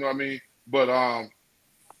guys, you know what I mean? But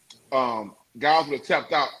guys would have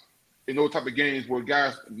tapped out in those type of games where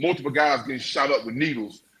multiple guys getting shot up with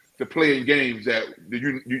needles to play in games that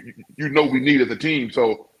you know we need as a team.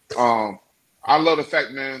 So I love the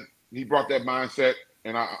fact, man, he brought that mindset,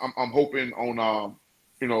 and I'm hoping on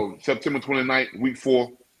September 29th, week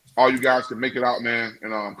 4, all you guys can make it out, man,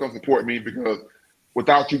 and come support me, because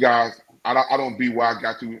without you guys, I don't be where I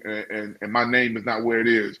got to, and my name is not where it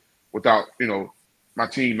is without my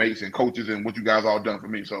teammates and coaches and what you guys all done for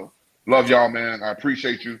me. So love y'all, man. I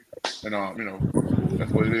appreciate you, and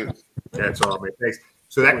that's what it is. That's all, man. Thanks.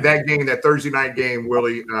 So that game, that Thursday night game,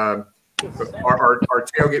 Willie, our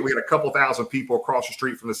tailgate, we had a couple thousand people across the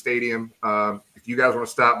street from the stadium. If you guys want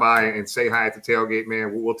to stop by and say hi at the tailgate,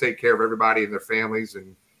 man, we'll take care of everybody and their families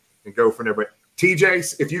and go from there. But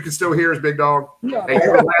TJ, if you can still hear us, big dog, yeah. Hey,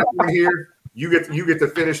 you're the last one here. You get to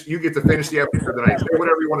finish the episode tonight. Say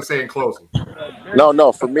whatever you want to say in closing.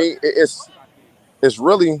 No. For me, it's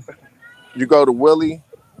really, you go to Willie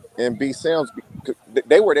and B. Sims.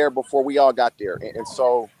 They were there before we all got there, and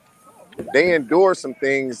so they endured some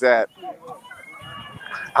things that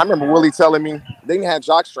I remember Willie telling me they didn't have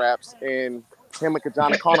jock straps, and him and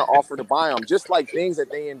Kajana Connor offered to buy them, just like things that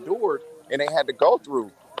they endured and they had to go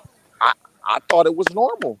through. I thought it was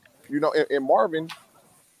normal, and Marvin,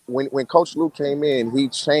 when Coach Luke came in, he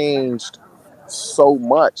changed so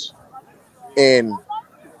much, and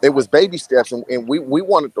it was baby steps, and we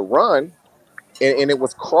wanted to run, and it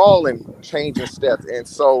was crawling, changing steps. And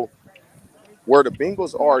so where the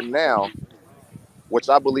Bengals are now, which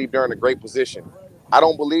I believe they're in a great position, I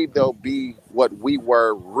don't believe they'll be what we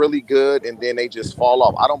were, really good, and then they just fall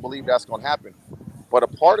off. I don't believe that's going to happen. But a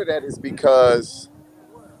part of that is because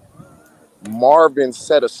Marvin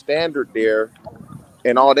set a standard there,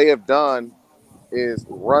 and all they have done is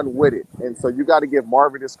run with it. And so you got to give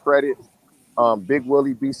Marvin his credit. Big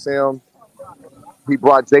Willie B. Sim, he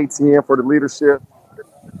brought JT in for the leadership.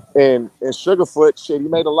 And Sugarfoot, shit, he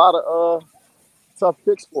made a lot of tough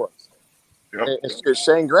picks for us. Yep. And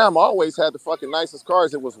Shane Graham always had the fucking nicest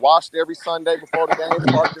cars. It was washed every Sunday before the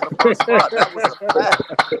game, parked in the first spot. That was a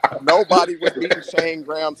fact. Nobody was beating Shane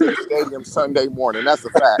Graham to the stadium Sunday morning. That's a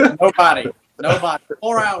fact. Nobody.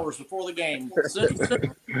 4 hours before the game. As soon as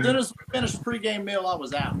we finished the pregame meal, I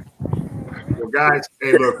was out. Well, guys,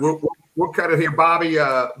 hey, look, we'll cut it here.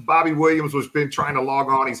 Bobby Williams was been trying to log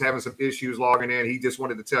on. He's having some issues logging in. He just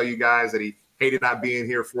wanted to tell you guys that he hated not being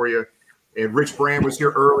here for you. And Rich Brand was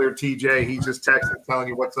here earlier, TJ. He just texted telling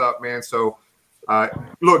you what's up, man. So,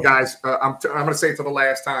 look, guys, I'm going to say it for the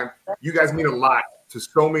last time. You guys mean a lot to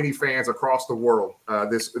so many fans across the world.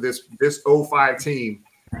 This 05 team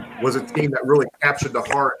was a team that really captured the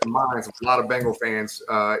heart and minds of a lot of Bengal fans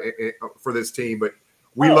for this team. But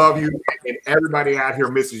we love you, and everybody out here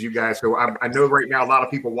misses you guys. So I know right now a lot of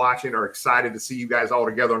people watching are excited to see you guys all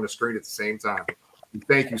together on the screen at the same time.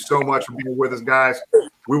 Thank you so much for being with us, guys.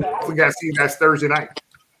 We got to see you guys Thursday night.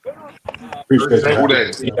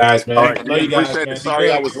 Appreciate you guys, man. Right. Love you guys, man. Sorry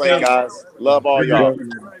I was late, guys. Love all y'all.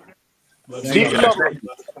 Keep coming.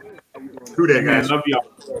 Who that, guys? Love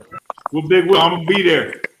y'all. Well, Big Will, I'm going to be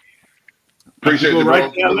there. Appreciate you,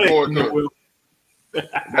 right bro. Look forward to it.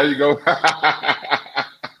 There you go.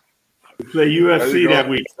 We play UFC that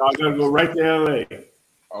week, so I'm going to go right to L.A.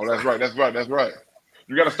 Oh, that's right.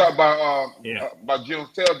 You got to stop by Jim's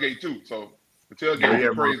tailgate too. So the tailgate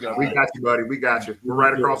is crazy. We got you, buddy. We got you. We're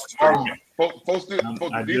right across the street.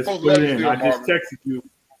 I just texted you.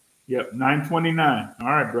 Yep, 9:29. All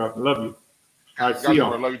right, bro. Love you. All right, see you.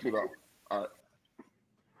 Love you too, though. All right.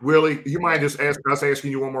 Willie, you mind just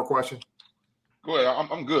asking you one more question? Go ahead.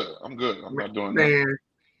 I'm good. I'm not doing that.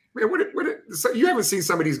 Man, so you haven't seen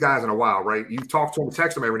some of these guys in a while, right? You talk to them,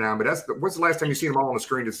 text them every now and then, but when's the last time you seen them all on the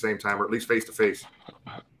screen at the same time, or at least face to face?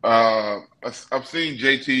 I've seen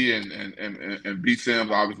JT and B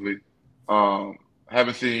Sims obviously.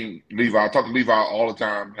 Haven't seen Levi. I talk to Levi all the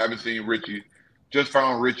time. Haven't seen Richie. Just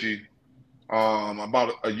found Richie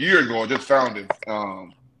about a year ago. I just found him.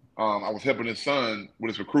 I was helping his son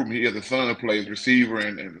with his recruitment. He has a son that plays receiver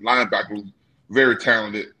and linebacker, who's very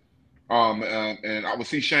talented. And I would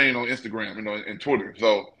see Shane on Instagram, and Twitter.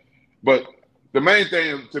 So, but the main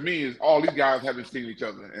thing to me is all these guys haven't seen each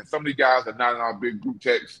other, and some of these guys are not in our big group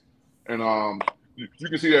text. And you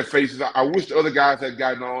can see their faces. I wish the other guys had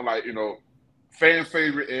gotten on, like, fan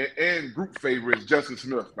favorite and group favorite is Justin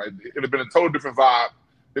Smith. Like, it'd have been a total different vibe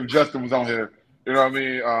if Justin was on here. You know what I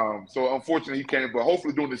mean? So unfortunately he can't. But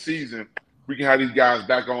hopefully during the season we can have these guys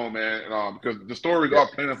back on, man. Because the stories are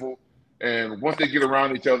plentiful, and once they get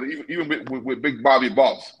around each other, even with Big Bobby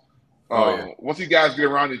Boss, once these guys get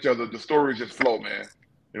around each other, the stories just flow, man.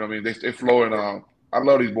 You know what I mean? They flow, and I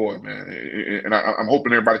love these boys, man. And I'm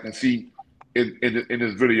hoping everybody can see in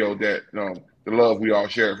this video that the love we all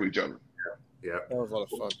share for each other. Yeah, that was a lot of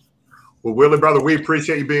fun. Well, Willie, brother, we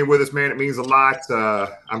appreciate you being with us, man. It means a lot.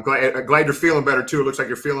 I'm glad you're feeling better too. It looks like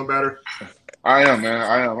you're feeling better. I am, man.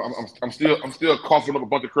 I am. I'm still coughing up a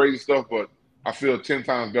bunch of crazy stuff, but I feel 10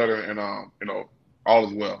 times better, and all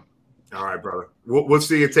is well. All right, brother. We'll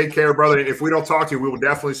see you. Take care, brother. And if we don't talk to you, we will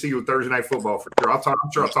definitely see you at Thursday Night Football for sure. I'm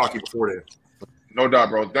sure I'll talk to you before then. No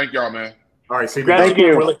doubt, bro. Thank y'all, man. All right, see you. Thank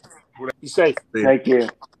you. Willie. Be safe. Thank you.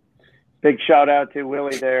 Big shout out to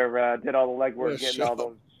Willie there. Did all the legwork, getting all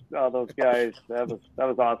those guys. That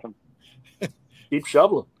was awesome. Keep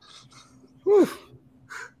shoveling. Whew.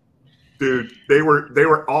 Dude, they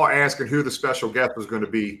were all asking who the special guest was going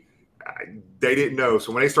to be. They didn't know.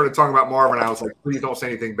 So when they started talking about Marvin, I was like, please don't say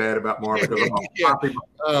anything bad about Marvin. Yeah.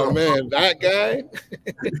 Oh man, that guy.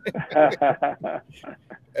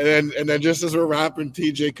 and then just as we're wrapping,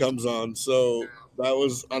 TJ comes on. So that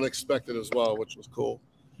was unexpected as well, which was cool.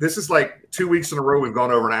 This is like 2 weeks in a row we've gone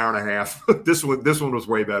over an hour and a half. This one was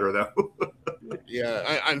way better though.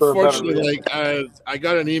 Yeah, unfortunately, I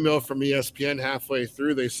got an email from ESPN halfway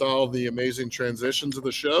through. They saw the amazing transitions of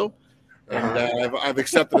the show, and I've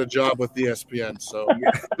accepted a job with ESPN. So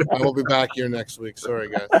I will be back here next week. Sorry,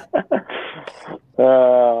 guys.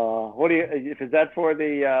 What do you? Is that for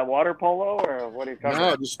the water polo, or what are you talking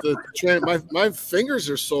about? No, just the my fingers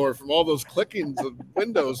are sore from all those clickings of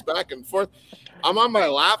windows back and forth. I'm on my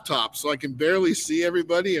laptop, so I can barely see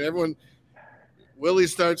everybody, and everyone. Willie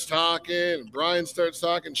starts talking, and Brian starts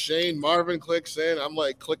talking, Shane, Marvin clicks in. I'm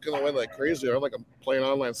like clicking away like crazy. I'm like I'm playing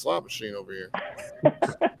online slot machine over here.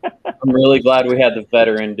 I'm really glad we had the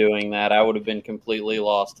veteran doing that. I would have been completely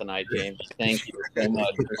lost tonight, James. Thank you so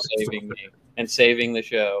much for saving me and saving the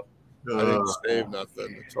show. I didn't save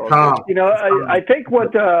nothing. It's all good.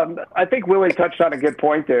 I think Willie touched on a good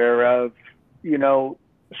point there.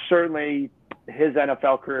 Certainly his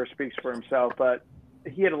NFL career speaks for himself, but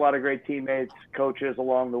he had a lot of great teammates, coaches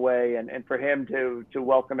along the way, and for him to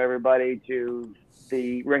welcome everybody to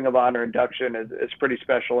the Ring of Honor induction is pretty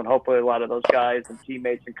special, and hopefully a lot of those guys and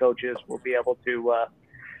teammates and coaches will be able to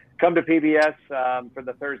come to PBS for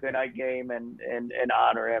the Thursday night game and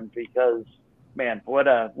honor him, because, man, what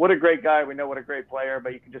a great guy. We know what a great player,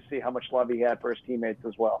 but you can just see how much love he had for his teammates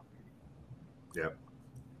as well. Yeah.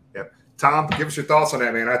 Tom, give us your thoughts on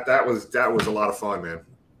that, man. That was a lot of fun, man.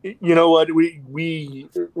 You know what? We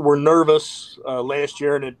were nervous last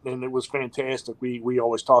year, and it was fantastic. We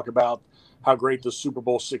always talk about how great the Super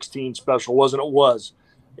Bowl 16 special was, and it was.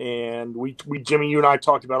 And we Jimmy, you and I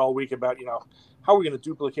talked about all week about how we're going to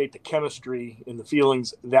duplicate the chemistry and the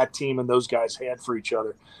feelings that team and those guys had for each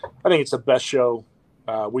other. I think it's the best show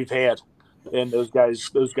we've had, and those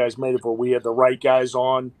guys made it where we had the right guys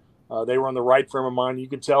on. They were on the right frame of mind. You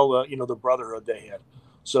could tell the brotherhood they had.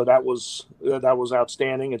 So that was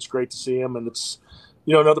outstanding. It's great to see him, and it's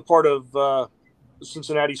another part of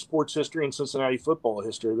Cincinnati sports history and Cincinnati football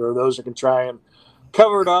history. There are those that can try and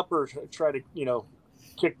cover it up or try to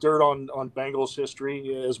kick dirt on Bengals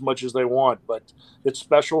history as much as they want, but it's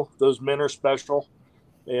special. Those men are special,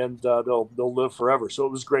 and they'll live forever. So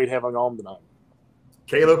it was great having them tonight.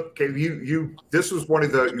 Caleb, this was one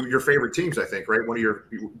of your favorite teams, I think, right? One of your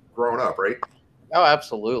growing up, right? Oh,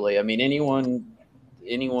 absolutely. I mean, anyone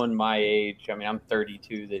my age. I mean, I'm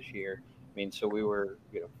 32 this year. I mean, so we were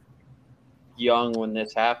young when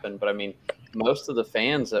this happened, but I mean, most of the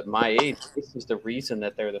fans at my age, this is the reason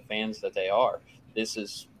that they're the fans that they are.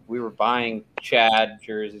 We were buying Chad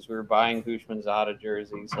jerseys, we were buying Hushmanzada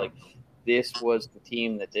jerseys. Like, this was the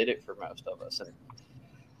team that did it for most of us, and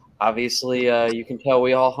obviously, you can tell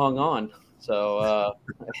we all hung on. So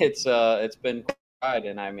it's been pride,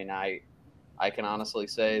 and I mean, I I can honestly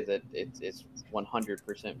say that it's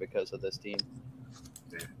 100% because of this team.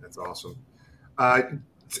 Yeah, that's awesome.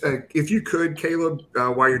 If you could, Caleb,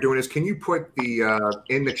 while you're doing this, can you put the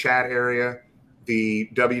in the chat area the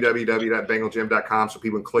www.bengalgym.com so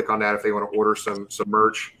people can click on that if they want to order some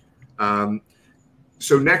merch.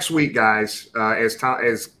 So next week, guys, as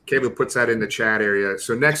Caleb puts that in the chat area.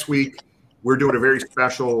 So next week we're doing a very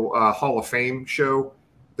special Hall of Fame show.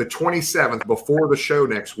 The 27th, before the show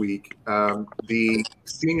next week, the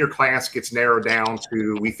senior class gets narrowed down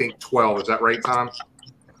to, we think, 12. Is that right, Tom?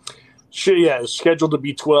 Sure, yeah, it's scheduled to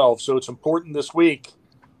be 12. So it's important this week.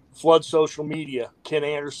 Flood social media. Ken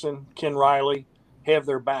Anderson, Ken Riley, have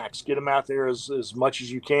their backs. Get them out there as much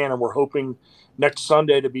as you can. And we're hoping next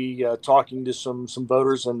Sunday to be talking to some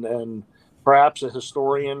voters and perhaps a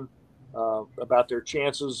historian about their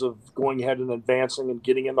chances of going ahead and advancing and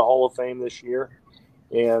getting in the Hall of Fame this year.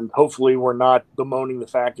 And hopefully we're not bemoaning the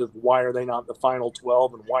fact of why are they not in the final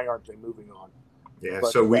 12 and why aren't they moving on. Yeah,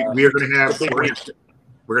 but, so we are going to have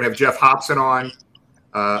we're going to have Jeff Hobson on.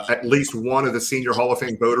 At least one of the senior Hall of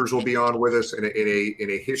Fame voters will be on with us, and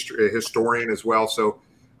a historian as well. So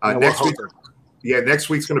next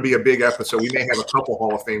week's going to be a big episode. We may have a couple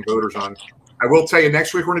Hall of Fame voters on. I will tell you,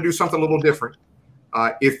 next week we're going to do something a little different.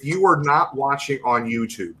 If you are not watching on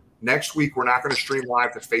YouTube, next week we're not going to stream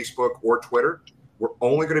live to Facebook or Twitter. We're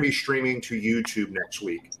only going to be streaming to YouTube next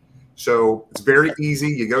week. So it's very easy.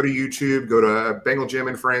 You go to YouTube, go to Bengal Jim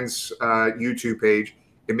and Friends YouTube page,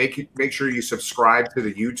 and make sure you subscribe to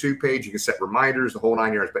the YouTube page. You can set reminders, the whole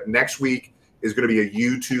 9 yards. But next week is going to be a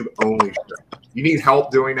YouTube-only show. You need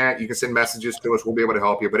help doing that, you can send messages to us. We'll be able to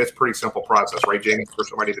help you. But it's a pretty simple process, right, James, for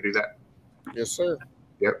somebody to do that? Yes, sir.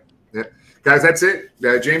 Yep. Guys, that's it.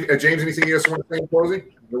 James, anything you guys want to say in closing?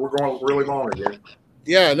 We're going really long again.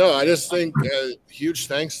 Yeah, no, I just think huge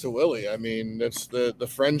thanks to Willie. I mean, it's the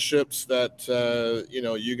friendships that,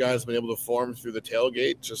 you guys have been able to form through the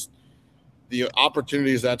tailgate, just the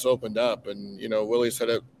opportunities that's opened up. And, Willie said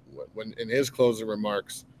it when in his closing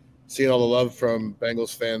remarks, seeing all the love from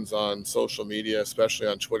Bengals fans on social media, especially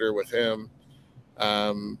on Twitter with him.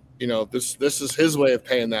 This is his way of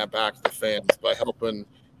paying that back to the fans by helping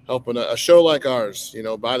a show like ours,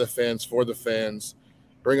 by the fans, for the fans,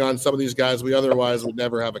 bring on some of these guys we otherwise would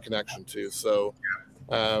never have a connection to. So,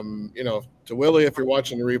 to Willie, if you're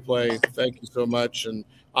watching the replay, thank you so much. And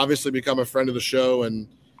obviously become a friend of the show. And,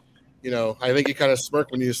 I think he kind of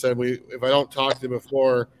smirked when you said if I don't talk to you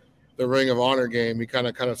before the Ring of Honor game, he kind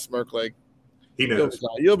of smirked like, he knows.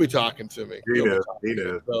 You'll be talking to me. He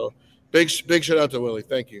knows. So big shout out to Willie.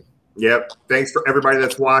 Thank you. Yep. Thanks for everybody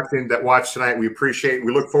that watched tonight. We appreciate it.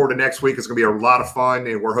 We look forward to next week. It's going to be a lot of fun,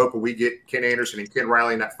 and we're hoping we get Ken Anderson and Ken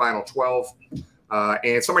Riley in that final 12.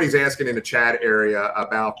 And somebody's asking in the chat area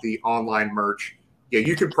about the online merch. Yeah,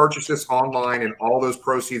 you can purchase this online, and all those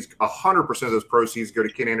proceeds, 100% of those proceeds go to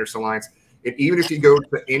Ken Anderson Alliance. And even if you go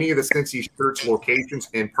to any of the Cincy Shirts locations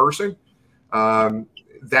in person,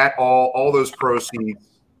 that all those proceeds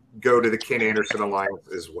go to the Ken Anderson Alliance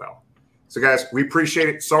as well. So, guys, we appreciate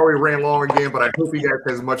it. Sorry we ran long again, but I hope you guys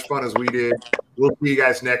had as much fun as we did. We'll see you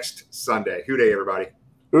guys next Sunday. Hooday, everybody.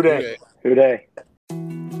 Hooday. Hooday.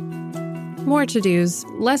 More to-dos,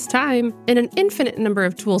 less time, and an infinite number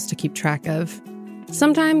of tools to keep track of.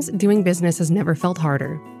 Sometimes doing business has never felt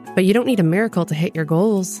harder, but you don't need a miracle to hit your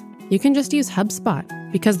goals. You can just use HubSpot,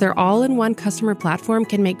 because their all-in-one customer platform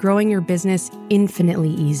can make growing your business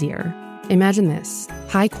infinitely easier. Imagine this: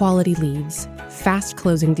 high-quality leads, fast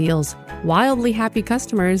closing deals, wildly happy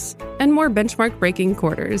customers, and more benchmark-breaking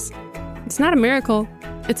quarters. It's not a miracle,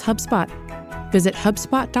 it's HubSpot. Visit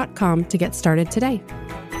HubSpot.com to get started today.